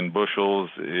 1.4 billion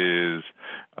bushels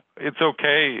it's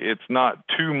okay. It's not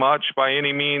too much by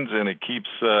any means, and it keeps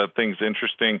things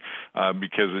interesting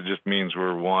because it just means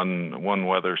we're one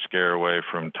weather scare away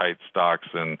from tight stocks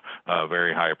and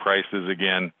very high prices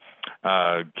again.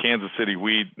 Kansas City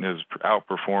wheat has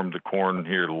outperformed the corn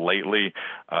here lately.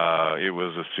 It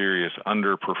was a serious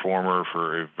underperformer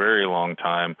for a very long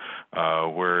time,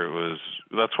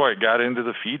 that's why it got into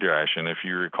the feed ration. If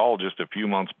you recall, just a few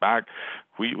months back,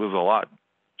 wheat was a lot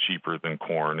cheaper than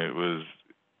corn.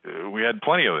 We had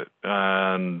plenty of it,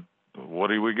 and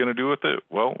what are we going to do with it?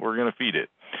 Well, we're going to feed it.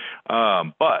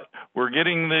 But we're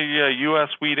getting the U.S.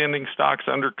 wheat ending stocks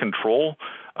under control.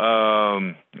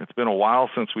 It's been a while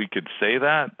since we could say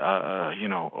that.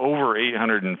 Over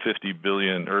 850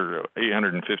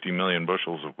 million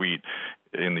bushels of wheat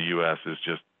in the U.S. is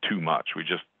just too much. We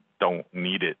just don't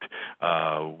need it.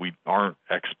 We aren't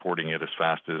exporting it as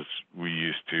fast as we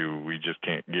used to. We just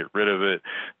can't get rid of it.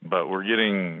 But we're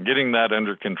getting that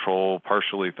under control,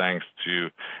 partially thanks to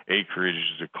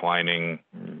acreage declining.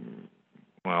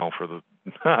 Well,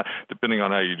 depending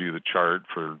on how you do the chart,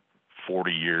 for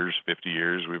 40 years, 50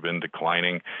 years, we've been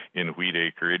declining in wheat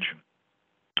acreage.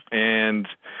 And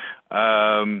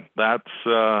that's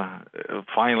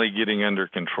finally getting under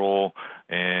control,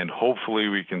 and hopefully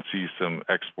we can see some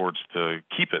exports to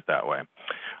keep it that way.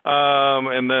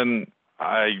 And then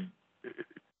I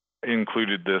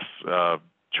included this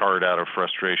chart out of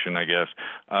frustration, I guess.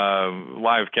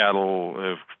 Live cattle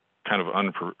have kind of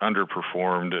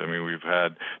underperformed. We've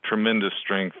had tremendous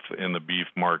strength in the beef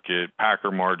market.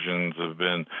 Packer margins have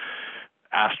been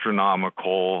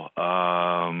astronomical,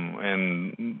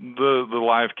 and the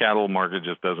live cattle market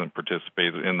just doesn't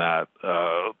participate in that.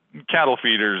 Cattle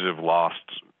feeders have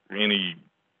lost any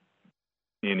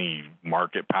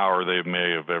market power they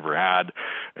may have ever had,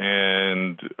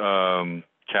 and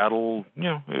cattle,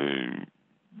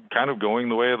 kind of going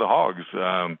the way of the hogs.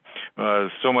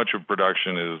 So much of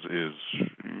production is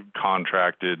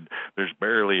contracted. There's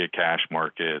barely a cash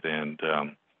market, and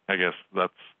I guess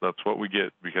that's what we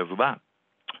get because of that.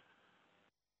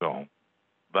 So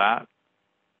that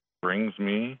brings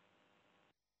me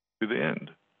to the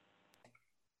end.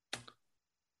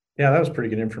 Yeah, that was pretty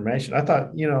good information. I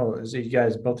thought, as you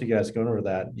guys, both of you guys going over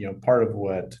that, part of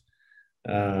what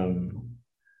um,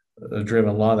 driven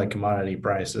a lot of the commodity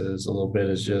prices a little bit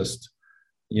is just,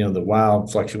 the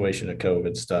wild fluctuation of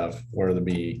COVID stuff, where there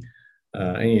be,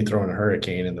 and you throw in a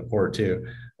hurricane in the port too.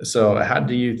 So how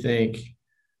do you think,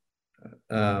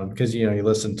 because, you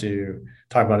listen to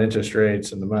talk about interest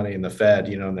rates and the money and the Fed,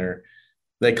 and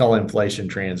they call inflation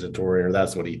transitory, or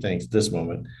that's what he thinks at this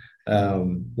moment.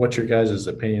 What's your guys'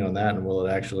 opinion on that? And will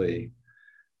it actually,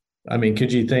 I mean,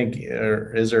 could you think,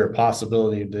 or is there a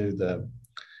possibility to do the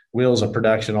wheels of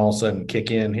production all of a sudden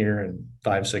kick in here in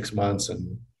 5, 6 months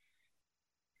and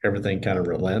everything kind of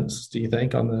relents, do you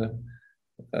think, on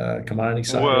the commodity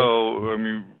side? Well, I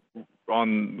mean,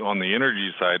 on the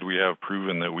energy side, we have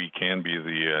proven that we can be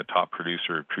the top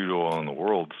producer of crude oil in the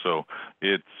world. So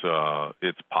it's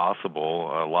possible.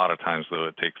 A lot of times, though,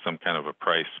 it takes some kind of a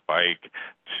price spike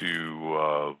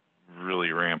to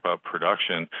really ramp up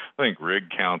production. I think rig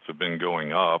counts have been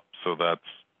going up, so that's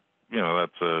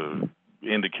a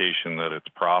indication that it's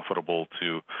profitable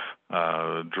to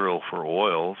drill for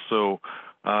oil. So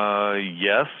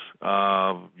yes,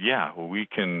 yeah, we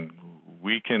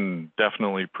can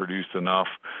definitely produce enough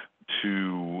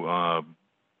to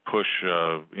push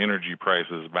energy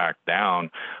prices back down.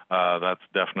 That's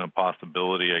a definite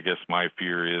possibility. I guess my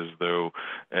fear is, though,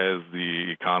 as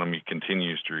the economy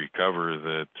continues to recover,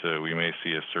 that we may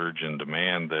see a surge in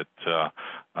demand that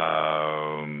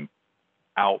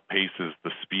outpaces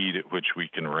the speed at which we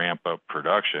can ramp up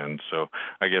production. So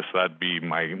I guess that'd be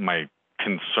my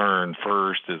concern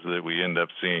first, is that we end up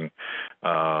seeing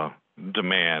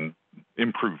demand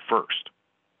improve first.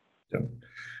 Yeah.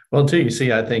 Well, until you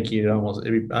see, I think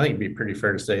it'd be pretty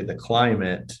fair to say the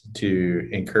climate to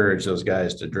encourage those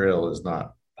guys to drill is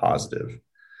not positive,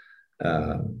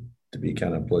 to be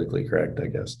kind of politically correct, I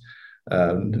guess.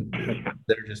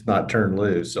 They're just not turned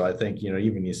loose. So I think,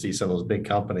 even you see some of those big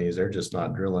companies, they're just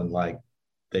not drilling like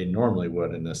they normally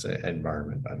would in this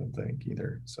environment, I don't think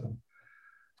either. So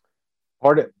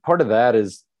Part of that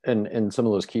is in some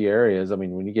of those key areas. I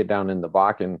mean, when you get down in the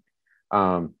Bakken,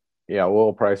 yeah,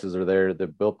 oil prices are there.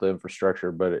 They've built the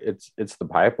infrastructure, but it's the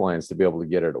pipelines to be able to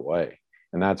get it away.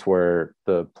 And that's where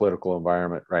the political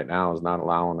environment right now is not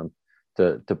allowing them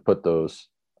to put those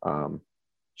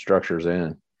structures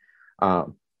in.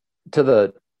 To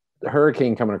the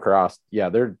hurricane coming across, yeah,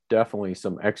 there are definitely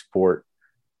some export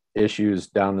issues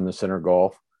down in the center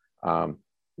Gulf.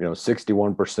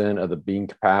 61% of the bean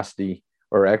capacity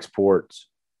or exports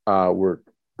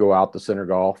go out the center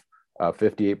Gulf.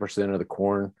 58% of the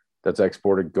corn that's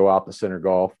exported go out the center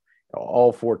Gulf.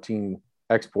 All 14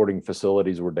 exporting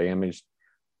facilities were damaged,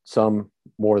 some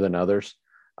more than others.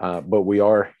 But we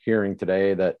are hearing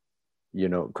today that,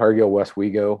 Cargill West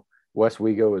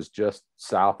Wego is just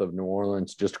south of New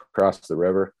Orleans, just across the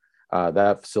river.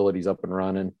 That facility's up and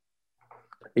running.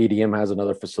 ADM has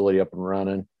another facility up and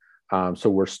running. So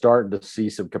we're starting to see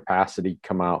some capacity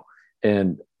come out.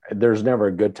 And there's never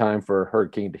a good time for a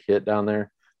hurricane to hit down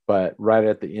there. But right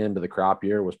at the end of the crop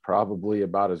year was probably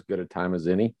about as good a time as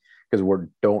any, because we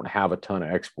don't have a ton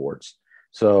of exports.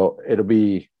 So it'll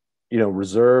be,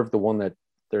 reserve, the one that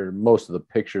most of the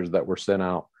pictures that were sent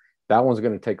out, that one's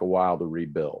going to take a while to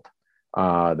rebuild.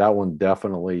 That one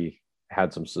definitely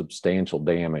had some substantial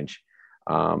damage.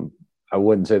 I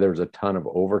wouldn't say there was a ton of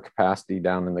overcapacity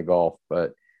down in the Gulf,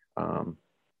 but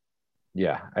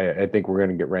yeah, I think we're going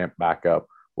to get ramped back up.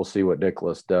 We'll see what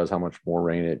Nicholas does, how much more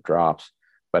rain it drops,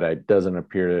 but it doesn't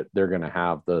appear that they're going to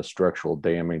have the structural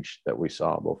damage that we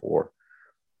saw before.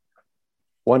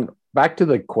 Back to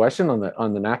the question on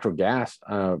the natural gas,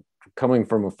 coming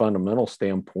from a fundamental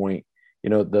standpoint,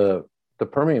 the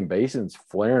Permian Basin's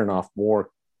flaring off more.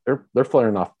 They're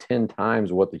flaring off 10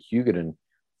 times what the Hugoton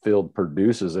field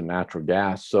produces in natural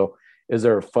gas. So is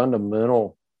there a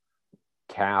fundamental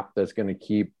cap that's going to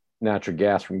keep natural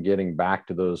gas from getting back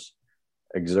to those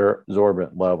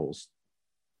exorbitant levels?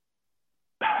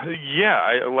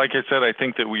 Yeah, like I said, I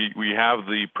think that we have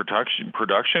the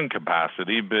production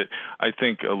capacity, but I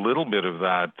think a little bit of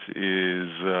that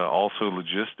is also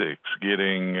logistics,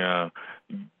 getting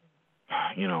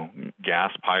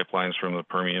gas pipelines from the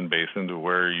Permian Basin to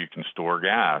where you can store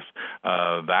gas,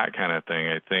 that kind of thing.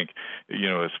 I think,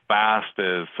 as fast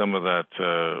as some of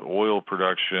that oil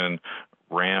production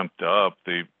ramped up,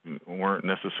 they weren't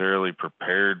necessarily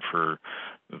prepared for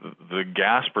the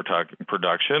gas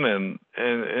production,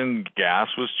 and gas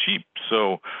was cheap.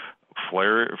 So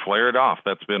flare it off.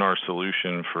 That's been our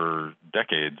solution for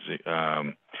decades.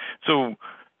 So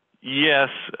yes,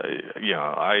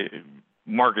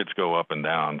 markets go up and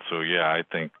down. So yeah, I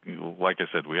think, like I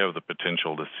said, we have the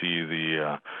potential to see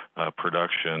the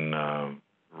production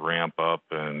ramp up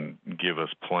and give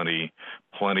us plenty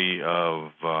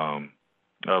of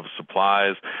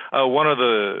supplies. One of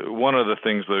the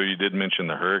things, though, you did mention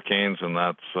the hurricanes, and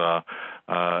that's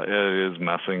it is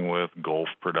messing with Gulf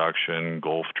production,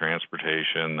 Gulf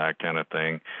transportation, that kind of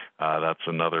thing. That's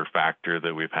another factor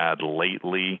that we've had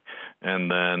lately. And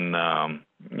then,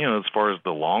 as far as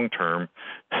the long term,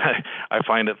 I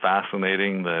find it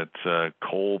fascinating that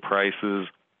coal prices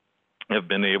have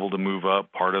been able to move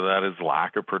up. Part of that is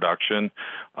lack of production,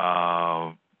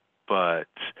 but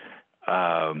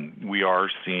we are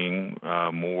seeing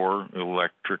more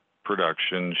electric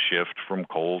production shift from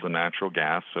coal to natural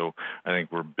gas. So I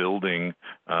think we're building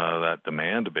that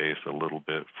demand base a little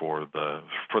bit for the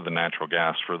natural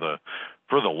gas for the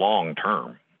long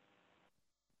term.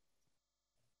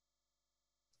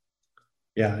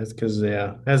 Yeah, it's because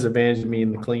it has advantage of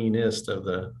being the cleanest of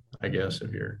of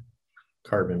your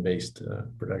carbon-based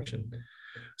production.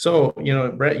 So,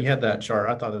 Brett, you had that chart.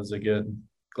 I thought it was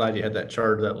glad you had that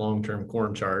chart, that long-term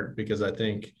corn chart, because I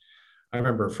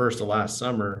remember first of last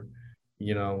summer,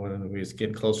 when we was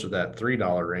getting closer to that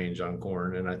 $3 range on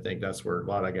corn. And I think that's where a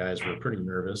lot of guys were pretty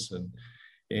nervous. And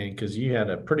because you had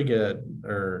a pretty good,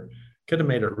 or could have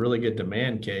made a really good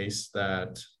demand case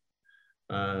that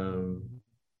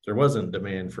there wasn't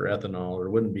demand for ethanol, or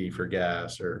wouldn't be for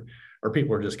gas, or people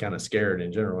were just kind of scared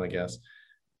in general, I guess.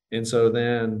 And so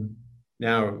then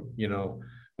now,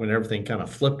 when everything kind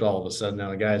of flipped all of a sudden, now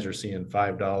the guys are seeing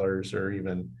 $5, or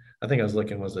even, I think I was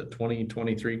looking, was it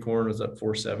 2023 corn was up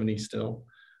 470 still?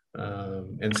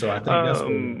 And so I think that's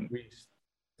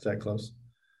is that close?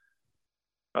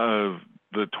 The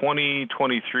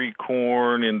 2023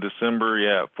 corn in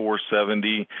December,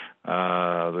 470.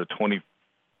 The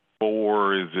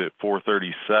 24 is at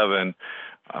 437.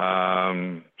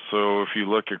 So if you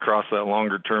look across that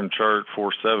longer term chart,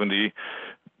 470,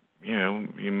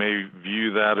 you may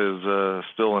view that as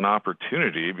still an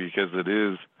opportunity, because it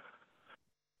is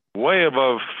way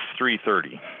above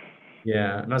 330.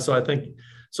 Yeah. And so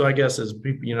I guess as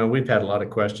people, we've had a lot of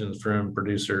questions from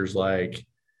producers like,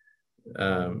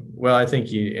 I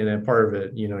think and part of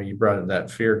it, you brought in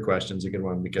that fear question is a good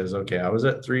one, because, okay, I was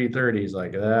at 330. He's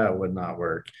like, that would not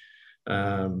work.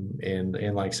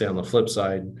 And like say on the flip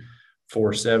side,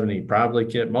 470 probably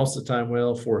most of the time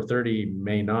will, 430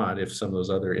 may not, if some of those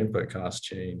other input costs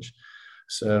change.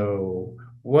 So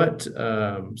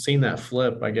seeing that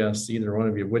flip, I guess, either one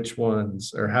of you, which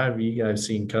ones, or how have you guys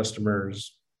seen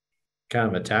customers kind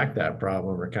of attack that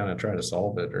problem, or kind of try to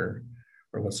solve it, or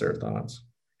what's their thoughts?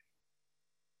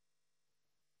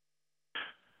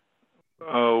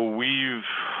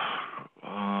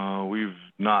 We've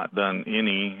not done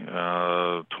any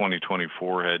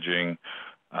 2024 hedging.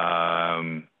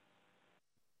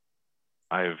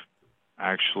 I've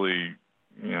actually,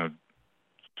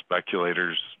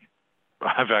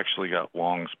 I've actually got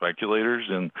long speculators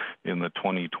in the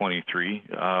 2023,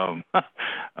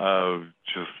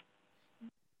 just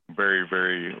very,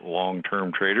 very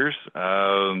long-term traders.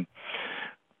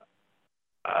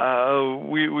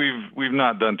 We've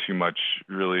not done too much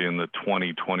really in the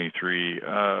 2023,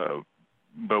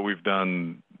 but we've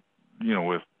done,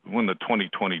 when the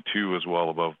 2022 was well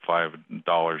above $5,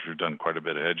 we've done quite a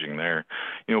bit of hedging there.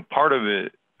 Part of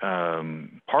it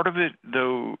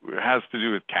though has to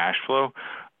do with cash flow.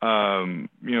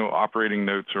 Operating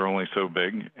notes are only so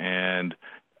big, and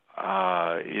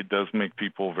it does make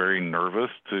people very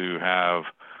nervous to have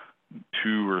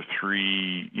two or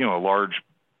three, a large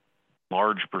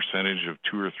percentage of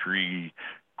two or three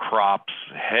crops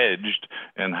hedged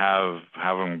and have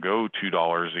them go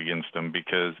 $2 against them,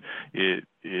 because it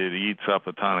eats up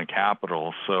a ton of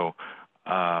capital. So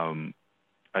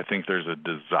I think there's a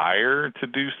desire to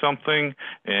do something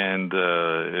and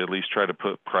at least try to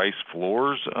put price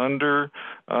floors under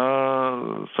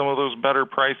some of those better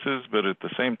prices. But at the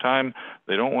same time,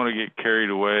 they don't want to get carried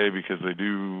away, because they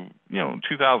do,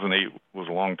 2008 was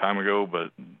a long time ago,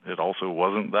 but it also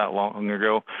wasn't that long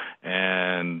ago.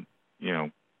 And,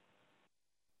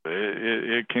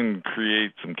 it can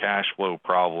create some cash flow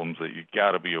problems that you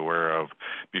got to be aware of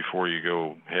before you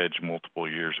go hedge multiple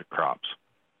years of crops.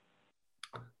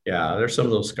 Yeah, there's some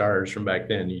of those scars from back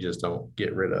then you just don't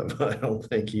get rid of, I don't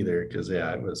think either, because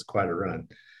it was quite a run.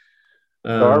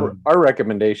 So our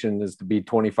recommendation is to be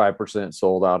 25%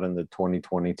 sold out in the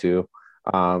 2022,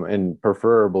 and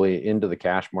preferably into the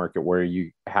cash market where you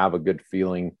have a good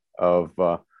feeling of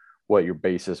what your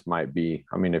basis might be.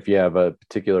 I mean, if you have a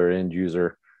particular end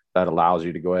user that allows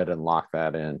you to go ahead and lock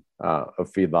that in, a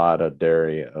feedlot, a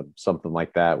dairy, something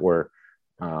like that, where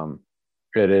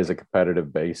it is a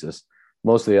competitive basis.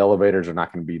 Most of the elevators are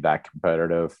not going to be that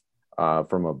competitive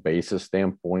from a basis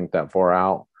standpoint that far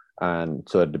out. And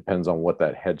so it depends on what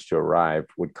that hedge to arrive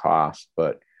would cost.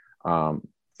 But from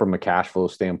a cash flow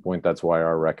standpoint, that's why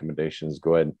our recommendation is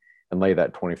go ahead and lay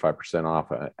that 25%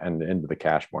 off and into the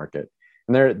cash market.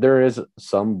 And there is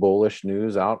some bullish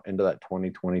news out into that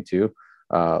 2022.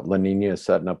 La Nina is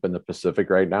setting up in the Pacific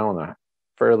right now on a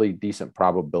fairly decent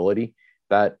probability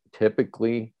that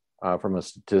typically from a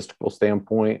statistical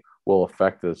standpoint will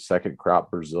affect the second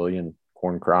crop Brazilian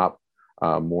corn crop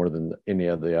more than any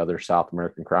of the other South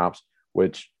American crops,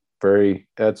 which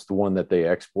that's the one that they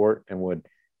export and would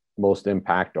most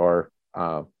impact our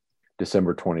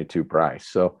December 22 price.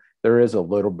 So there is a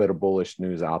little bit of bullish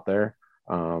news out there.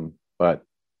 But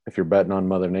if you're betting on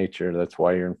Mother Nature, that's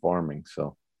why you're in farming.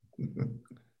 So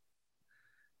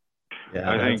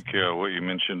yeah, I think what you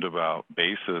mentioned about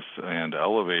basis and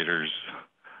elevators,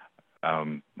 talk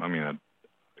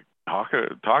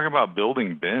about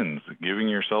building bins, giving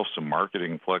yourself some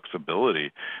marketing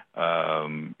flexibility.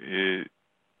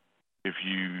 If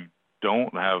you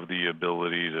don't have the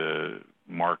ability to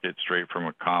market straight from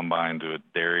a combine to a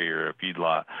dairy or a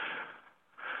feedlot,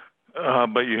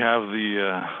 but you have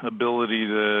the ability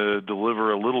to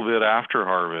deliver a little bit after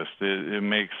harvest,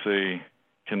 it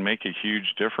can make a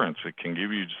huge difference. It can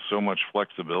give you so much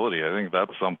flexibility. I think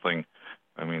that's something,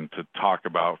 to talk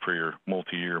about for your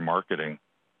multi-year marketing.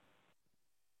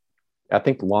 I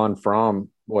think Lon Fromm,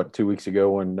 2 weeks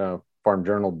ago when Farm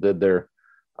Journal did their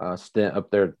stint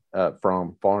up there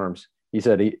from farms, he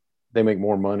said they make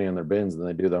more money on their bins than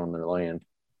they do on their land.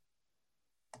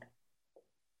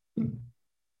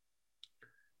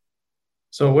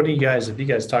 So what do if you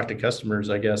guys talk to customers,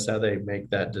 I guess, how they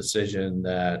make that decision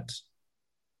that,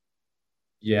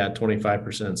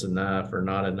 25% is enough or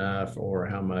not enough, or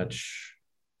how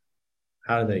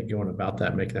do they go about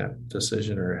that, make that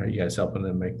decision, or how are you guys helping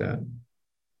them make that?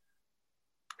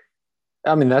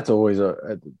 That's always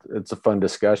it's a fun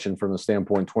discussion from the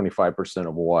standpoint, 25%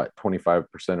 of what? 25%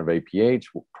 of APH,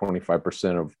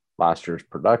 25% of last year's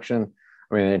production.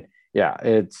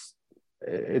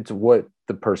 It's what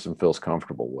the person feels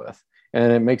comfortable with.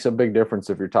 And it makes a big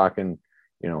difference if you're talking,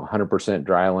 100%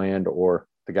 dry land or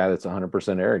the guy that's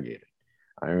 100% irrigated.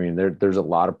 There's a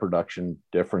lot of production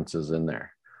differences in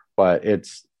there, but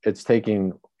it's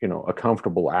taking, a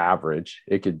comfortable average.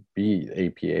 It could be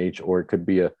APH, or it could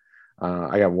be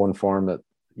I got one farm that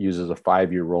uses a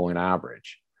 5-year rolling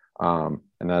average. And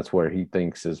that's where he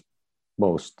thinks is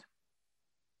most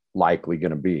likely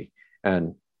going to be,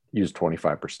 and use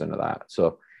 25% of that.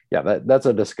 So that's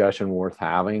a discussion worth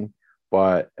having.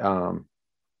 But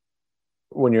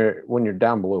when you're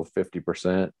down below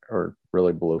 50% or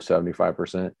really below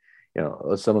 75%,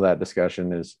 some of that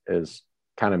discussion is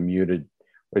kind of muted,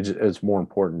 which is more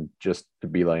important just to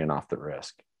be laying off the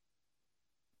risk.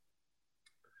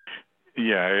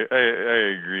 Yeah, I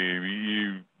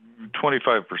agree.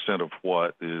 25% of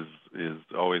what is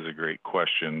always a great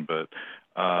question, but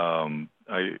I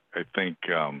think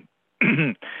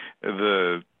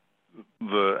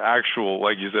the actual,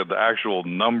 like you said, the actual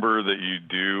number that you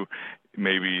do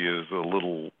maybe is a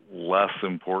little less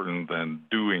important than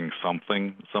doing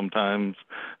something sometimes.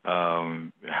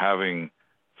 Having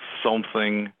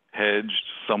something hedged,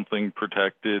 something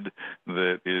protected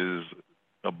that is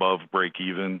above break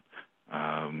even.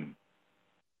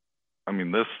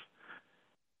 This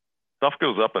stuff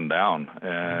goes up and down,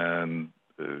 and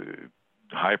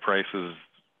high prices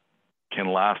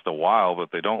can last a while,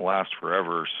 but they don't last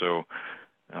forever. So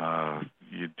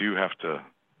you do have to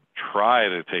try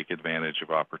to take advantage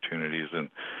of opportunities. And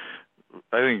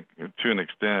I think to an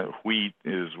extent, wheat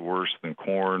is worse than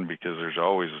corn because there's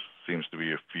always seems to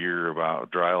be a fear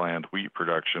about dryland wheat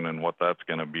production and what that's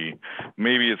going to be.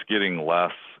 Maybe it's getting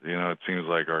less. It seems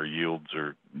like our yields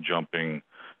are jumping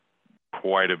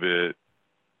quite a bit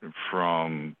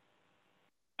from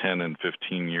 10 and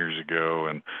 15 years ago,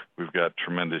 and we've got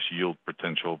tremendous yield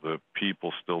potential, but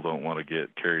people still don't want to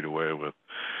get carried away with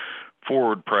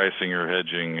forward pricing or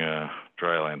hedging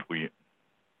dryland wheat.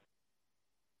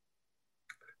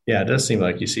 Yeah, it does seem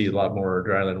like you see a lot more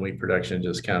dryland wheat production,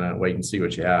 just kind of wait and see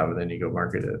what you have, and then you go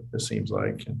market it, it seems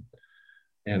like.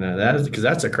 And that is because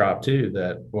that's a crop too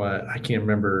that I can't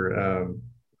remember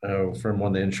from one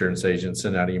of the insurance agents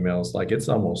sent out emails like it's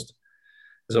almost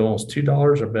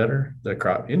 $2 or better the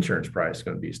crop insurance price is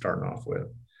going to be starting off with,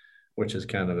 which is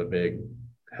kind of a big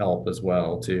help as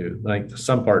well too. Like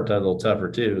some part that's a little tougher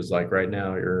too is like right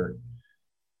now you're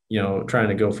trying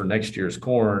to go for next year's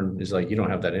corn is like you don't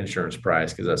have that insurance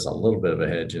price because that's a little bit of a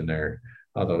hedge in there,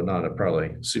 although not a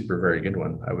probably super very good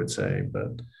one, I would say.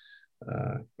 But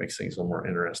makes things a little more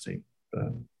interesting.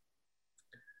 But,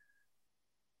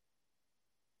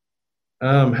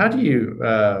 how do you,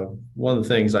 one of the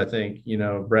things I think,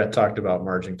 Brett talked about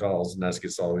margin calls, and that's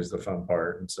gets always the fun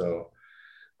part. And so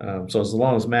as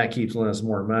long as Matt keeps lending us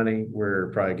more money,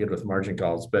 we're probably good with margin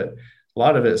calls. But a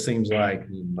lot of it seems like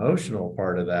the emotional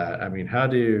part of that. I mean,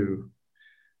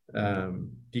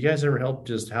 do you guys ever help?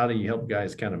 How do you help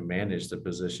guys kind of manage the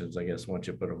positions? I guess once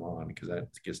you put them on, because that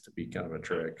gets to be kind of a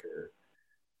trick.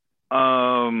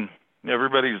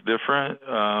 Everybody's different.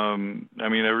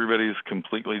 Everybody's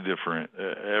completely different.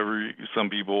 Some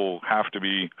people have to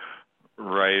be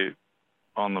right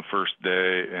on the first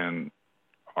day and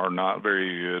are not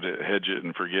very good at hedge it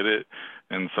and forget it.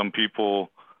 And some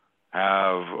people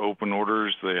have open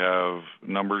orders. They have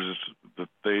numbers that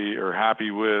they are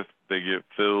happy with. They get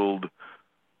filled.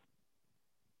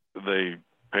 They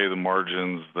pay the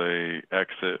margins. They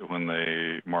exit when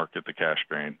they market the cash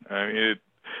drain.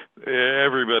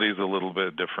 Everybody's a little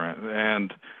bit different.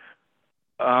 And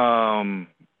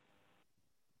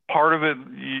part of it,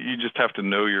 you just have to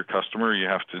know your customer. You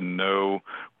have to know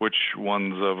which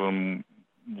ones of them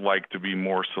like to be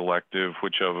more selective,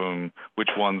 which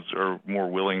ones are more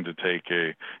willing to take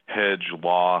a hedge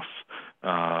loss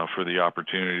for the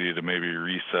opportunity to maybe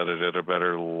reset it at a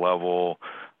better level.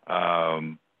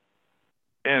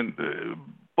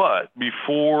 But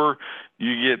before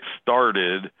you get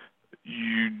started,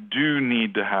 you do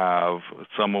need to have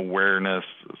some awareness,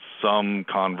 some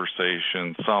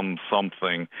conversation,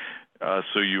 something,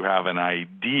 so you have an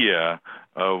idea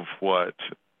of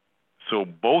so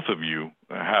both of you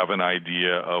have an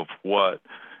idea of what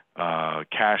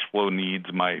cash flow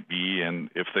needs might be and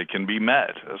if they can be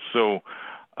met. So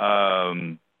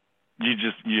you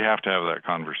have to have that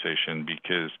conversation,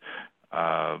 because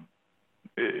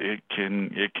it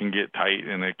can get tight,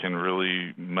 and it can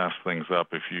really mess things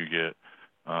up if you get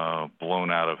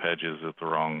blown out of hedges at the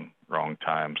wrong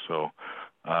time. So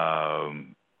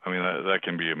that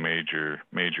can be a major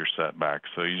setback.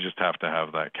 So you just have to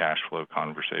have that cash flow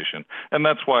conversation, and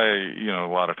that's why a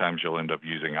lot of times you'll end up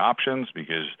using options,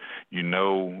 because you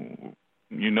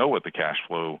know what the cash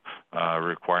flow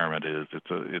requirement is.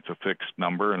 It's a fixed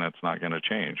number, and it's not going to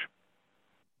change.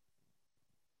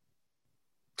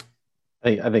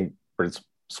 I think it's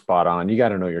spot on. You got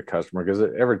to know your customer, because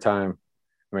every time,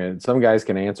 some guys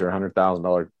can answer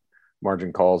 $100,000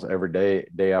 margin calls every day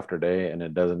after day, and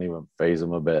it doesn't even phase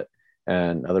them a bit.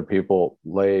 And other people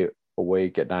lay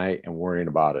awake at night and worrying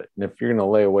about it. And if you're going to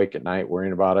lay awake at night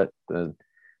worrying about it, then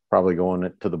probably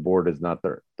going to the board is not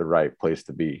the right place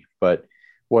to be. But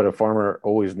what a farmer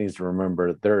always needs to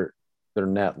remember, they're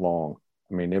net long.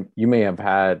 You may have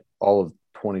had all of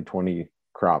 2020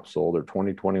 crops sold, or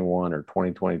 2021 or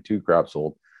 2022 crops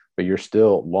sold, but you're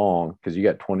still long because you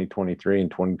got 2023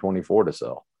 and 2024 to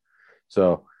sell.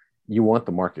 So you want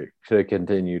the market to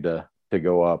continue to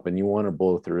go up, and you want to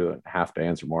blow through and have to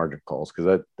answer margin calls, because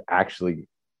that actually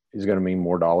is going to mean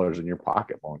more dollars in your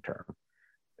pocket long term.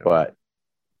 But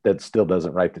that still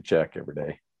doesn't write the check every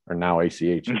day, or now ACH.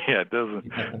 Yeah, it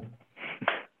doesn't.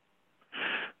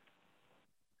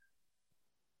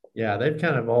 Yeah, they've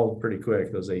kind of evolved pretty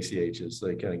quick, those ACHs.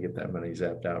 They kind of get that money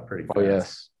zapped out pretty fast. Oh,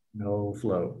 yes. No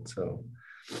float. So,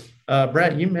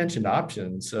 Brett, you mentioned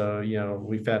options. So,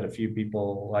 we've had a few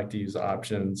people like to use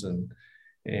options, and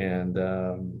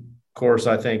of course,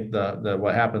 I think the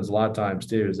what happens a lot of times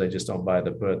too is they just don't buy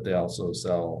the put. They also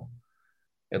sell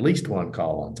at least one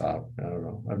call on top. I don't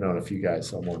know. I've known a few guys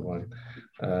sell more than one.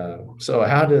 So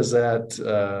how does that?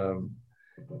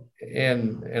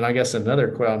 And I guess another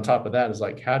question on top of that is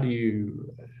like,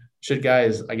 should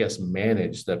guys, I guess,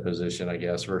 manage the position, I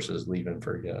guess, versus leave and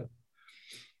forget?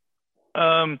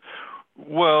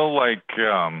 Well,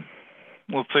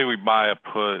 let's say we buy a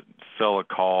put, sell a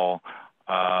call.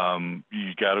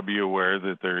 You got to be aware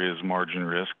that there is margin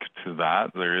risk to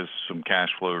that. There is some cash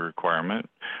flow requirement.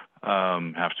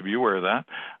 Have to be aware of that.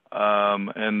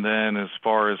 And then as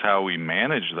far as how we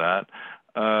manage that,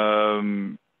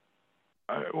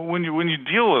 when you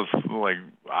deal with like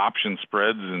option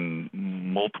spreads and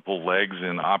multiple legs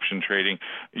in option trading,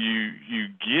 you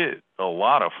get a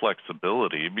lot of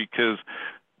flexibility, because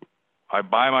I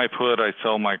buy my put, I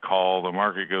sell my call, the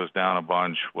market goes down a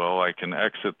bunch. Well, I can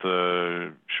exit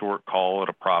the short call at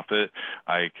a profit.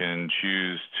 I can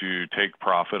choose to take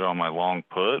profit on my long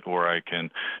put, or I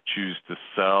can choose to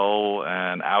sell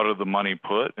an out of the money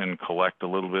put and collect a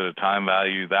little bit of time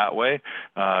value that way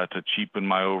to cheapen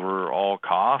my overall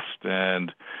cost. And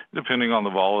depending on the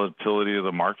volatility of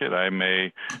the market, I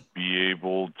may be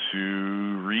able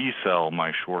to resell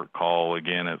my short call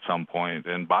again at some point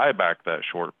and buy back that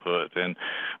short put. And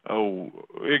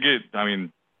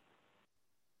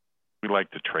we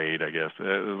like to trade, I guess.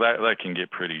 That can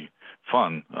get pretty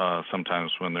fun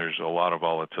sometimes when there's a lot of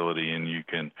volatility, and you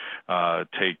can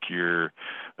take your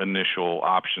initial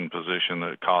option position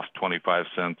that cost 25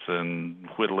 cents and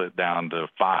whittle it down to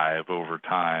 5 over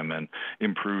time and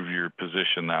improve your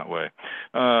position that way.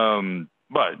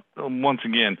 But once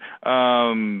again,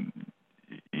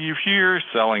 if you're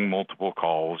selling multiple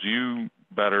calls, you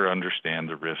better understand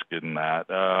the risk in that.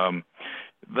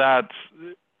 That's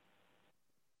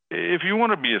if you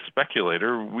want to be a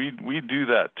speculator, we do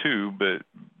that too, but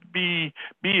be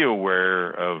aware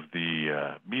of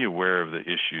the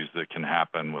issues that can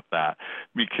happen with that,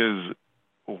 because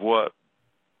what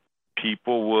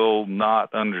people will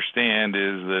not understand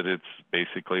is that it's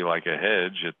basically like a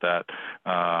hedge at that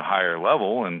higher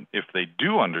level. And if they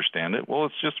do understand it, well,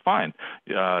 it's just fine.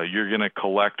 You're going to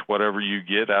collect whatever you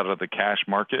get out of the cash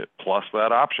market plus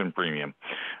that option premium.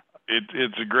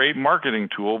 It's a great marketing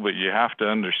tool, but you have to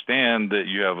understand that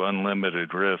you have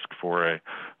unlimited risk for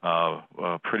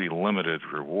a pretty limited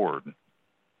reward.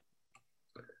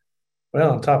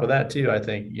 Well, on top of that too, I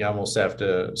think you almost have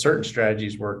to, certain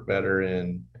strategies work better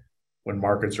when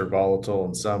markets are volatile,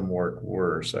 and some work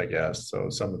worse, I guess. So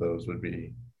some of those would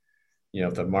be,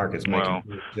 if the market's making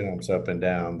jumps up and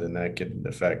down, then that can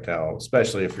affect how,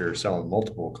 especially if you're selling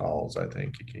multiple calls, I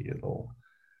think it can get a little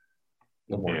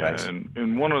more dicey.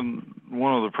 And one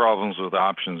of the problems with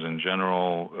options in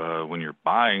general, when you're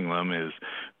buying them, is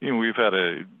we've had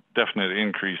a definite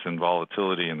increase in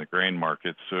volatility in the grain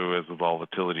market. So as the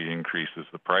volatility increases,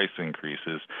 the price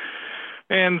increases,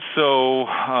 and so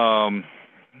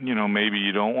maybe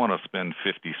you don't want to spend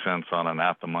 50 cents on an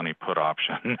at the money put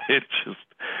option. It just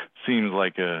seems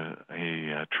like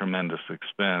a tremendous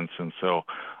expense, and so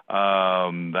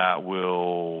that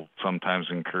will sometimes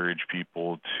encourage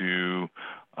people to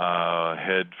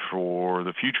head for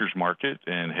the futures market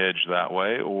and hedge that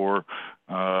way, or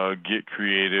get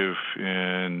creative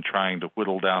in trying to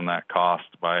whittle down that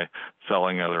cost by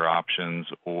selling other options,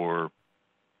 or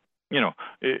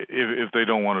if they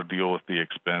don't want to deal with the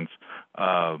expense,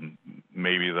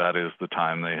 maybe that is the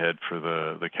time they head for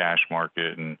the cash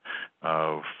market and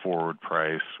forward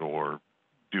price, or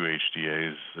do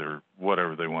HDAs or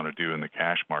whatever they want to do in the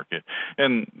cash market.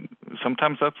 And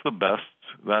sometimes that's the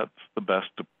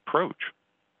best approach.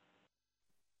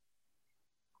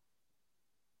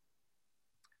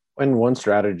 In one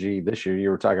strategy this year, you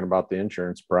were talking about the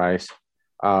insurance price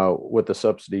with the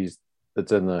subsidies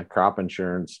that's in the crop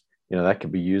insurance. That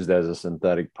could be used as a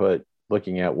synthetic put,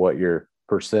 looking at what your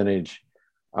percentage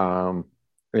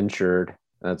insured.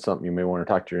 That's something you may want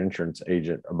to talk to your insurance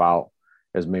agent about,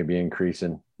 as maybe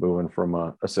increasing, moving from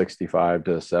a 65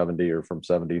 to 70, or from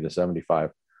 70 to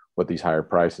 75 with these higher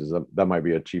prices. That might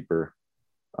be a cheaper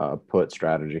put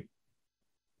strategy.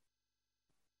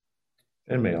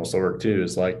 It may also work too.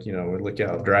 Is like, look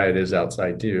how dry it is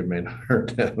outside too. It may not hurt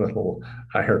to have a little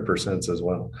higher percents as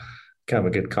well. Kind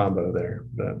of a good combo there.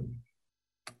 But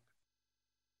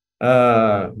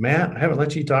Matt, I haven't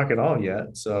let you talk at all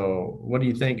yet. So what do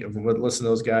you think of listen to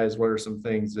those guys? What are some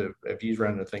things if you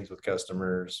run into things with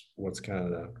customers, what's kind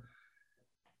of the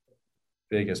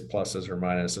biggest pluses or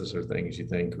minuses or things you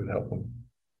think would help them?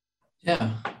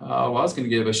 Yeah. I was going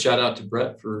to give a shout out to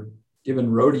Brett for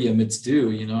giving rhodium its due.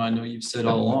 I know you've said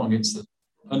all along it's the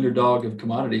underdog of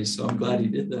commodities, so I'm glad he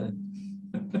did that.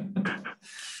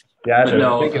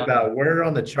 Yeah, think about where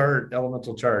on the chart,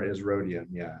 elemental chart, is rhodium.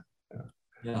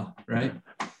 Yeah, right.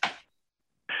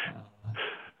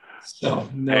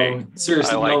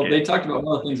 Seriously, like they talked about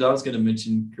one of the things I was going to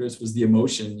mention, Chris, was the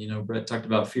emotion. Brett talked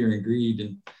about fear and greed,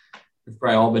 and we've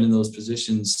probably all been in those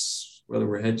positions, whether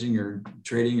we're hedging or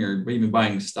trading or even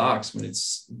buying stocks, when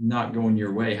it's not going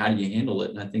your way. How do you handle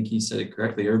it? And I think he said it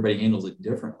correctly. Everybody handles it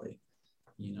differently,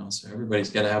 so everybody's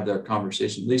got to have their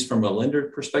conversation, at least from a lender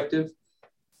perspective.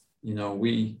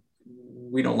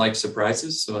 We don't like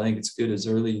surprises. So I think it's good as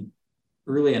early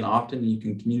and often you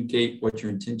can communicate what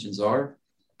your intentions are.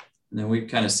 And then we've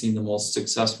kind of seen the most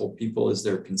successful people as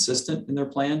they're consistent in their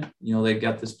plan. They've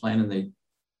got this plan and they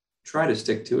try to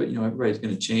stick to it. Everybody's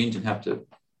going to change and have to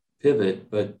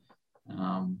pivot. But, if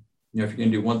you're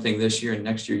going to do one thing this year and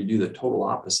next year you do the total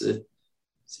opposite, it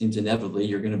seems inevitably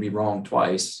you're going to be wrong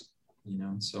twice,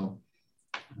 So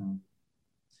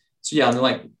yeah, and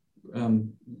like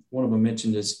one of them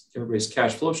mentioned is everybody's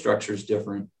cash flow structure is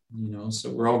different. So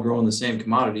we're all growing the same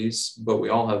commodities, but we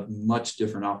all have much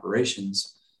different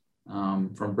operations,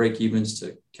 from break evens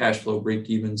to cash flow break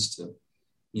evens to,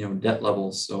 debt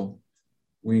levels. So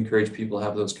we encourage people to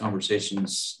have those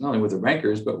conversations, not only with their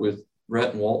bankers, but with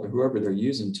Brett and Walt or whoever they're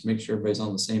using, to make sure everybody's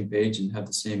on the same page and have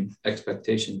the same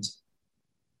expectations.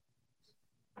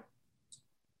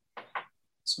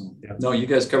 So, yeah. No, you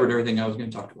guys covered everything I was going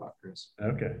to talk about, Chris.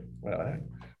 Okay. Well, I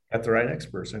got the right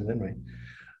experts in, didn't we?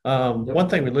 Yep. One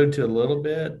thing we alluded to a little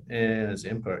bit is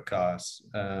input costs.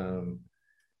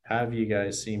 Have you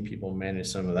guys seen people manage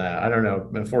some of that? I don't know.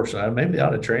 Unfortunately, maybe they ought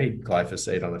to trade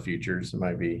glyphosate on the futures. It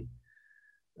might be,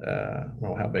 I don't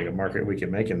know how big a market we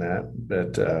can make in that.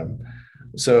 But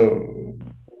so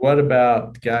what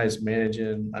about guys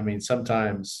managing? I mean,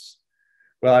 sometimes,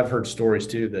 well, I've heard stories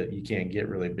too that you can't get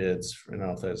really bids. You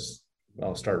know, if that's,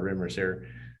 I'll start rumors here.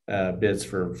 Bids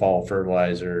for fall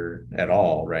fertilizer at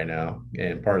all right now.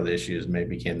 And part of the issue is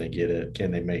maybe can they get it?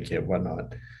 Can they make it?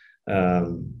 Whatnot.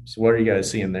 So what are you guys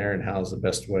seeing there, and how's the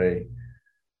best way?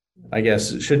 I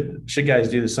guess should guys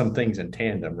do some things in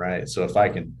tandem, right? So if I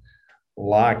can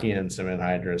lock in some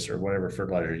anhydrous or whatever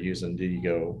fertilizer you're using, do you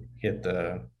go hit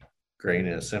the grain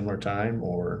at a similar time,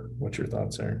 or what's your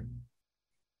thoughts there?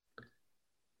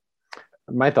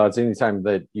 My thoughts, anytime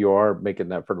that you are making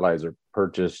that fertilizer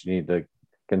purchase, you need to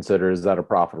consider, is that a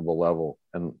profitable level,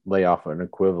 and lay off an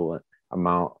equivalent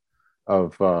amount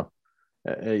of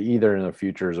either in the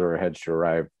futures or a hedge to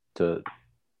arrive to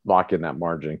lock in that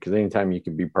margin. Because anytime you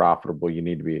can be profitable, you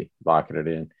need to be locking it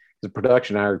in. Because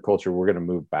production agriculture, we're going to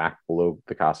move back below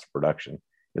the cost of production.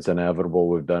 It's inevitable.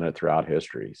 We've done it throughout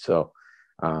history. So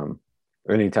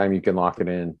anytime you can lock it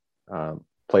in,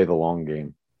 play the long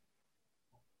game.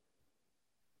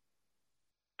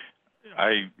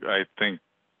 I think,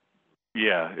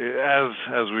 yeah,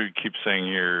 as we keep saying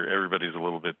here, everybody's a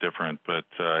little bit different, but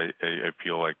I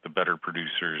feel like the better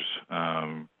producers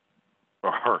are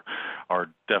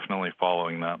definitely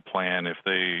following that plan. If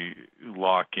they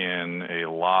lock in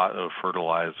a lot of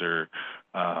fertilizer,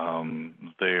 they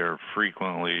are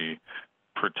frequently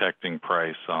protecting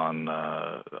price on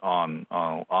a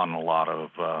lot of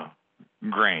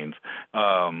grains.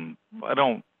 I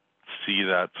don't see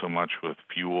that so much with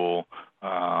fuel,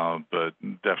 but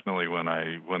definitely when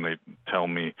they tell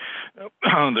me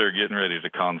they're getting ready to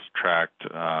contract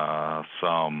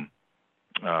some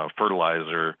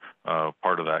fertilizer,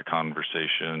 part of that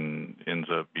conversation ends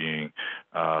up being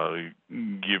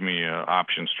give me an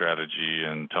option strategy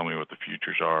and tell me what the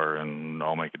futures are, and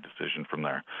I'll make a decision from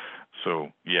there.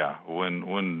 So yeah,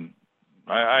 when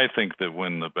I think that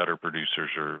when the better producers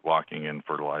are locking in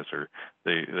fertilizer,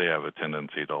 they have a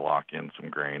tendency to lock in some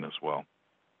grain as well.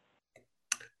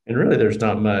 And really, there's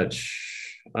not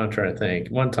much. I'm trying to think.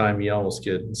 One time, you almost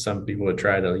get, some people would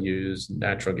try to use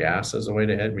natural gas as a way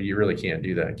to hedge, but you really can't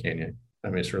do that, can you? I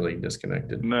mean, it's really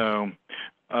disconnected. No.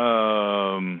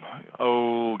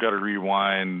 Got to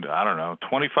rewind. I don't know.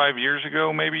 25 years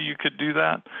ago, maybe you could do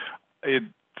that. It's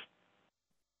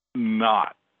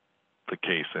not the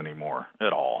case anymore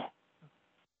at all.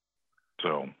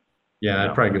 So yeah,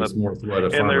 it probably goes more with what a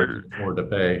farmer can afford to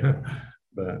pay.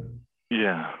 But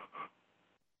yeah,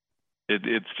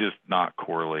 it's just not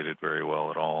correlated very well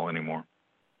at all anymore.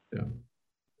 Yeah.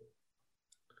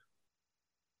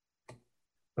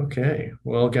 Okay.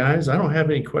 Well, guys, I don't have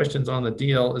any questions on the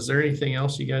deal. Is there anything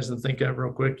else you guys can think of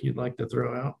real quick you'd like to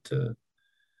throw out?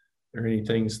 Or any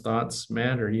thoughts,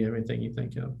 Matt, or do you have anything you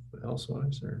think of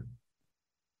elsewise? Or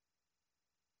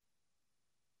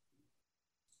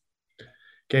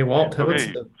okay, Walt.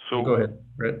 Okay, so go ahead,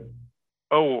 Brett.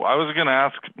 Oh, I was going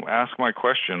to ask my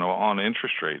question on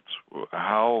interest rates.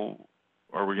 How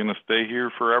are we going to stay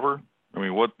here forever? I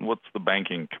mean, what's the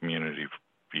banking community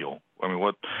feel? I mean,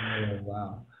 what? Oh,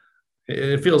 wow.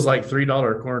 It feels like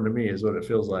 $3 corn to me is what it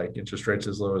feels like. Interest rates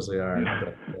as low as they are.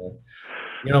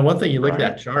 But, one thing you look at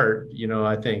that chart,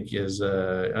 I think is,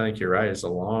 I think you're right. It's a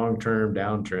long-term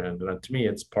downtrend. And to me,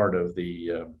 it's part of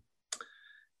the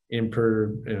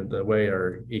the way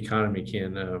our economy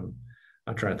can,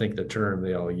 I'm trying to think the term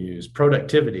they all use,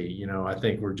 productivity. I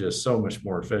think we're just so much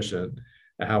more efficient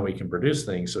at how we can produce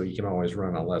things. So you can always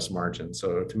run on less margin.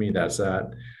 So to me, that's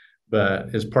that.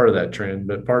 But as part of that trend,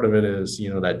 but part of it is,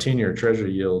 that 10-year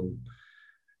treasury yield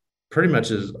pretty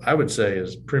much I would say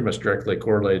is pretty much directly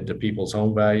correlated to people's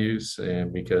home values,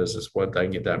 and because it's what they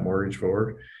can get that mortgage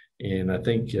for. And I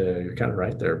think you're kind of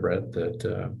right there, Brett,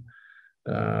 that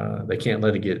they can't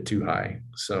let it get too high.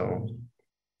 So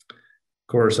of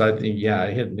course, I think,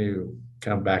 I hit new,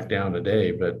 come back down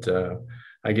today, but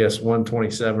I guess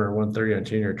 127 or 130 on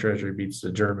 10-year treasury beats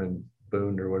the German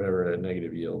Bund or whatever at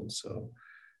negative yield. So,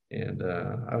 and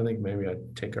I think maybe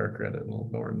I'd take our credit a little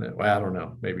more than that. Well, I don't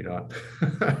know, maybe not.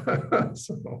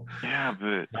 So yeah,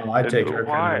 but no, I take our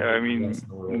why? credit. I mean,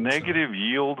 negative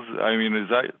yields. I mean, is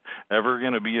that ever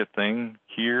going to be a thing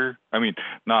here? I mean,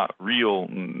 not real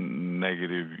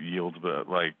negative yields, but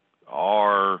like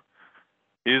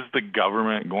is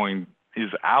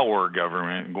our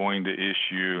government going to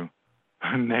issue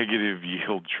negative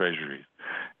yield treasuries?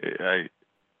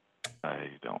 I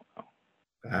don't know.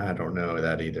 I don't know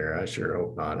that either. I sure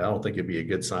hope not. I don't think it'd be a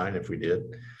good sign if we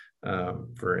did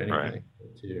for anything. Right.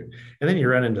 Too. And then you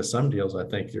run into some deals. I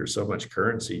think there's so much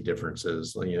currency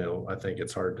differences. I think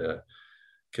it's hard to,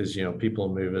 because people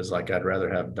move as like, I'd rather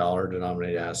have dollar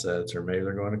denominated assets, or maybe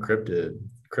they're going to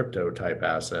crypto type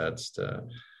assets to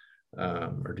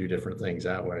or do different things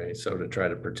that way. So to try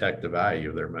to protect the value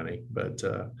of their money, but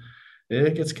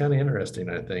it gets kind of interesting.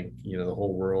 I think, the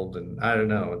whole world, and I don't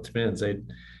know, it depends.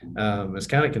 It's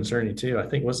kind of concerning too. I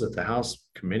think, was it the House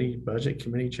Budget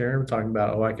Committee chair talking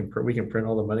about, we can print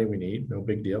all the money we need, no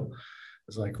big deal.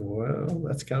 It's like, well,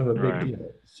 that's kind of a big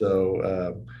deal.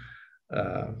 So,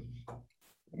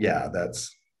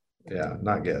 that's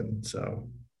not good. So,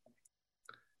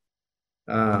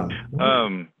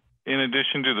 in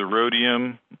addition to the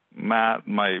rhodium, Matt,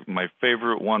 my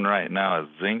favorite one right now is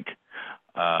zinc.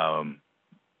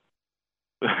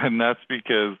 And that's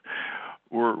because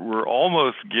we're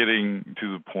almost getting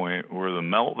to the point where the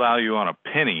melt value on a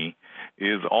penny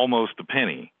is almost a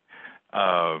penny.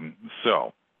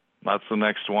 So that's the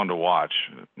next one to watch,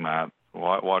 Matt.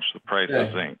 Watch the price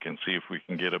of zinc and see if we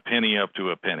can get a penny up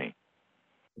to a penny.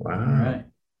 Wow. All right.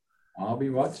 I'll be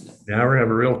watching it. Now we're going to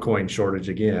have a real coin shortage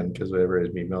again because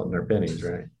everybody's be melting their pennies,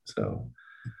 right? So.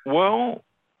 Well,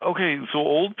 okay, so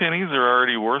old pennies are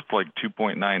already worth like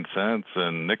 2.9 cents,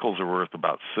 and nickels are worth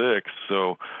about 6.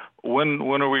 So when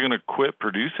are we going to quit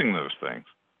producing those things?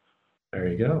 There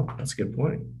you go. That's a good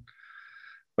point.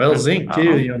 Well, zinc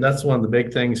too, that's one of the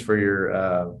big things for your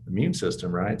immune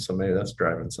system, right? So maybe that's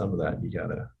driving some of that. You got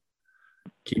to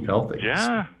keep healthy.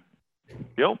 Yeah.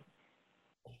 Yep.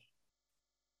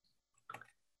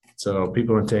 So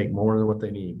people will take more than what they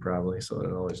need probably. So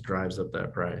it always drives up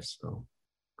that price. So.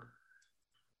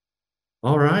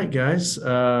 All right, guys.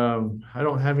 I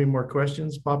don't have any more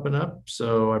questions popping up.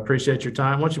 So I appreciate your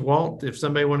time. Why don't you, Walt, if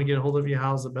somebody want to get a hold of you,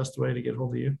 how's the best way to get a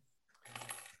hold of you?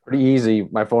 Pretty easy.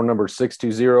 My phone number is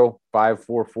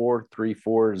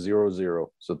 620-544-3400.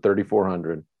 So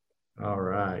 3,400. All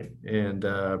right. And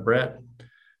Brett,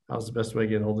 how's the best way to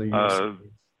get a hold of you?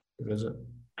 Visit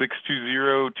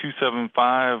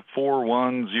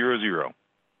 620-275-4100.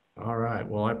 All right.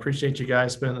 Well, I appreciate you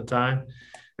guys spending the time.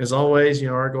 As always,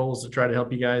 our goal is to try to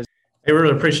help you guys. Hey, we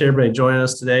really appreciate everybody joining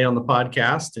us today on the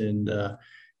podcast, and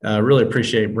really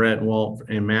appreciate Brett and Walt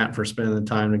and Matt for spending the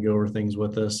time to go over things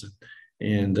with us.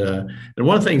 And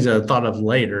one of the things that I thought of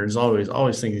later is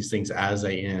always think these things as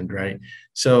they end, right?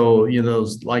 So,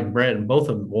 like Brett and both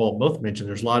mentioned,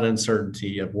 there's a lot of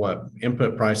uncertainty of what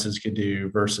input prices could do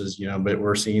versus, but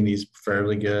we're seeing these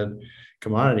fairly good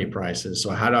commodity prices.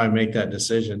 So how do I make that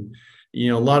decision?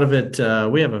 A lot of it,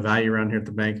 we have a value around here at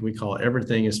the bank. We call it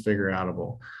everything is figure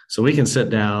outable. So we can sit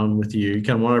down with you,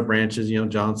 kind of one of our branches,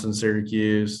 Johnson,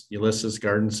 Syracuse, Ulysses,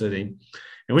 Garden City,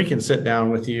 and we can sit down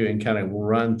with you and kind of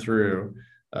run through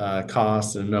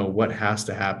costs and know what has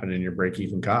to happen in your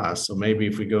break-even costs. So maybe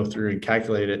if we go through and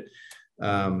calculate it,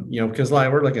 because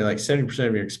we're looking at like 70%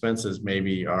 of your expenses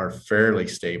maybe are fairly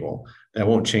stable. That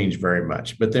won't change very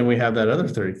much. But then we have that other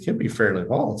 30 can be fairly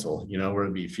volatile, where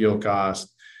it'd be fuel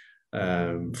cost,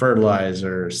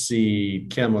 fertilizer, seed,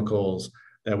 chemicals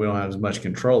that we don't have as much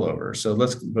control over.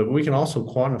 But we can also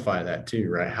quantify that too,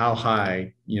 right? How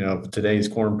high, today's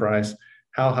corn price,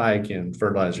 how high can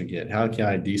fertilizer get? How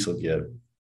high diesel get?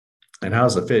 And how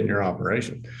does it fit in your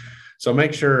operation? So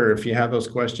make sure if you have those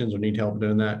questions or need help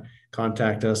doing that,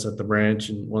 contact us at the branch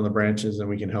and one of the branches, and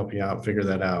we can help you out, figure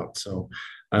that out. So,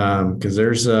 because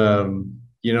there's, one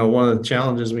of the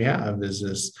challenges we have is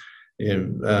this,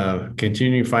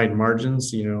 continue fighting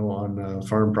margins, on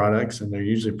farm products, and they're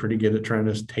usually pretty good at trying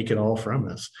to take it all from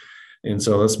us. And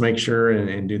so let's make sure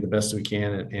and do the best we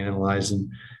can at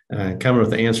analyzing, coming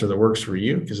with the answer that works for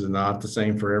you, because it's not the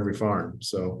same for every farm.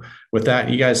 So with that,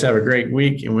 you guys have a great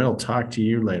week, and we'll talk to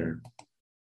you later.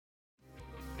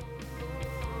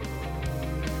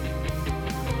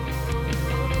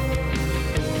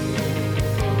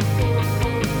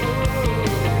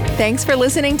 Thanks for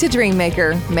listening to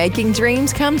Dreammaker, making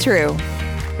dreams come true.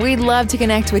 We'd love to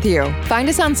connect with you. Find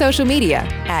us on social media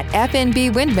at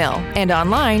FNB Windmill and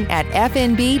online at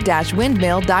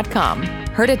fnb-windmill.com.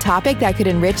 Heard a topic that could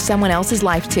enrich someone else's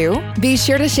life too? Be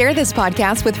sure to share this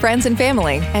podcast with friends and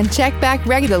family and check back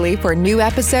regularly for new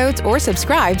episodes or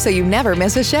subscribe so you never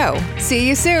miss a show. See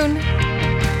you soon.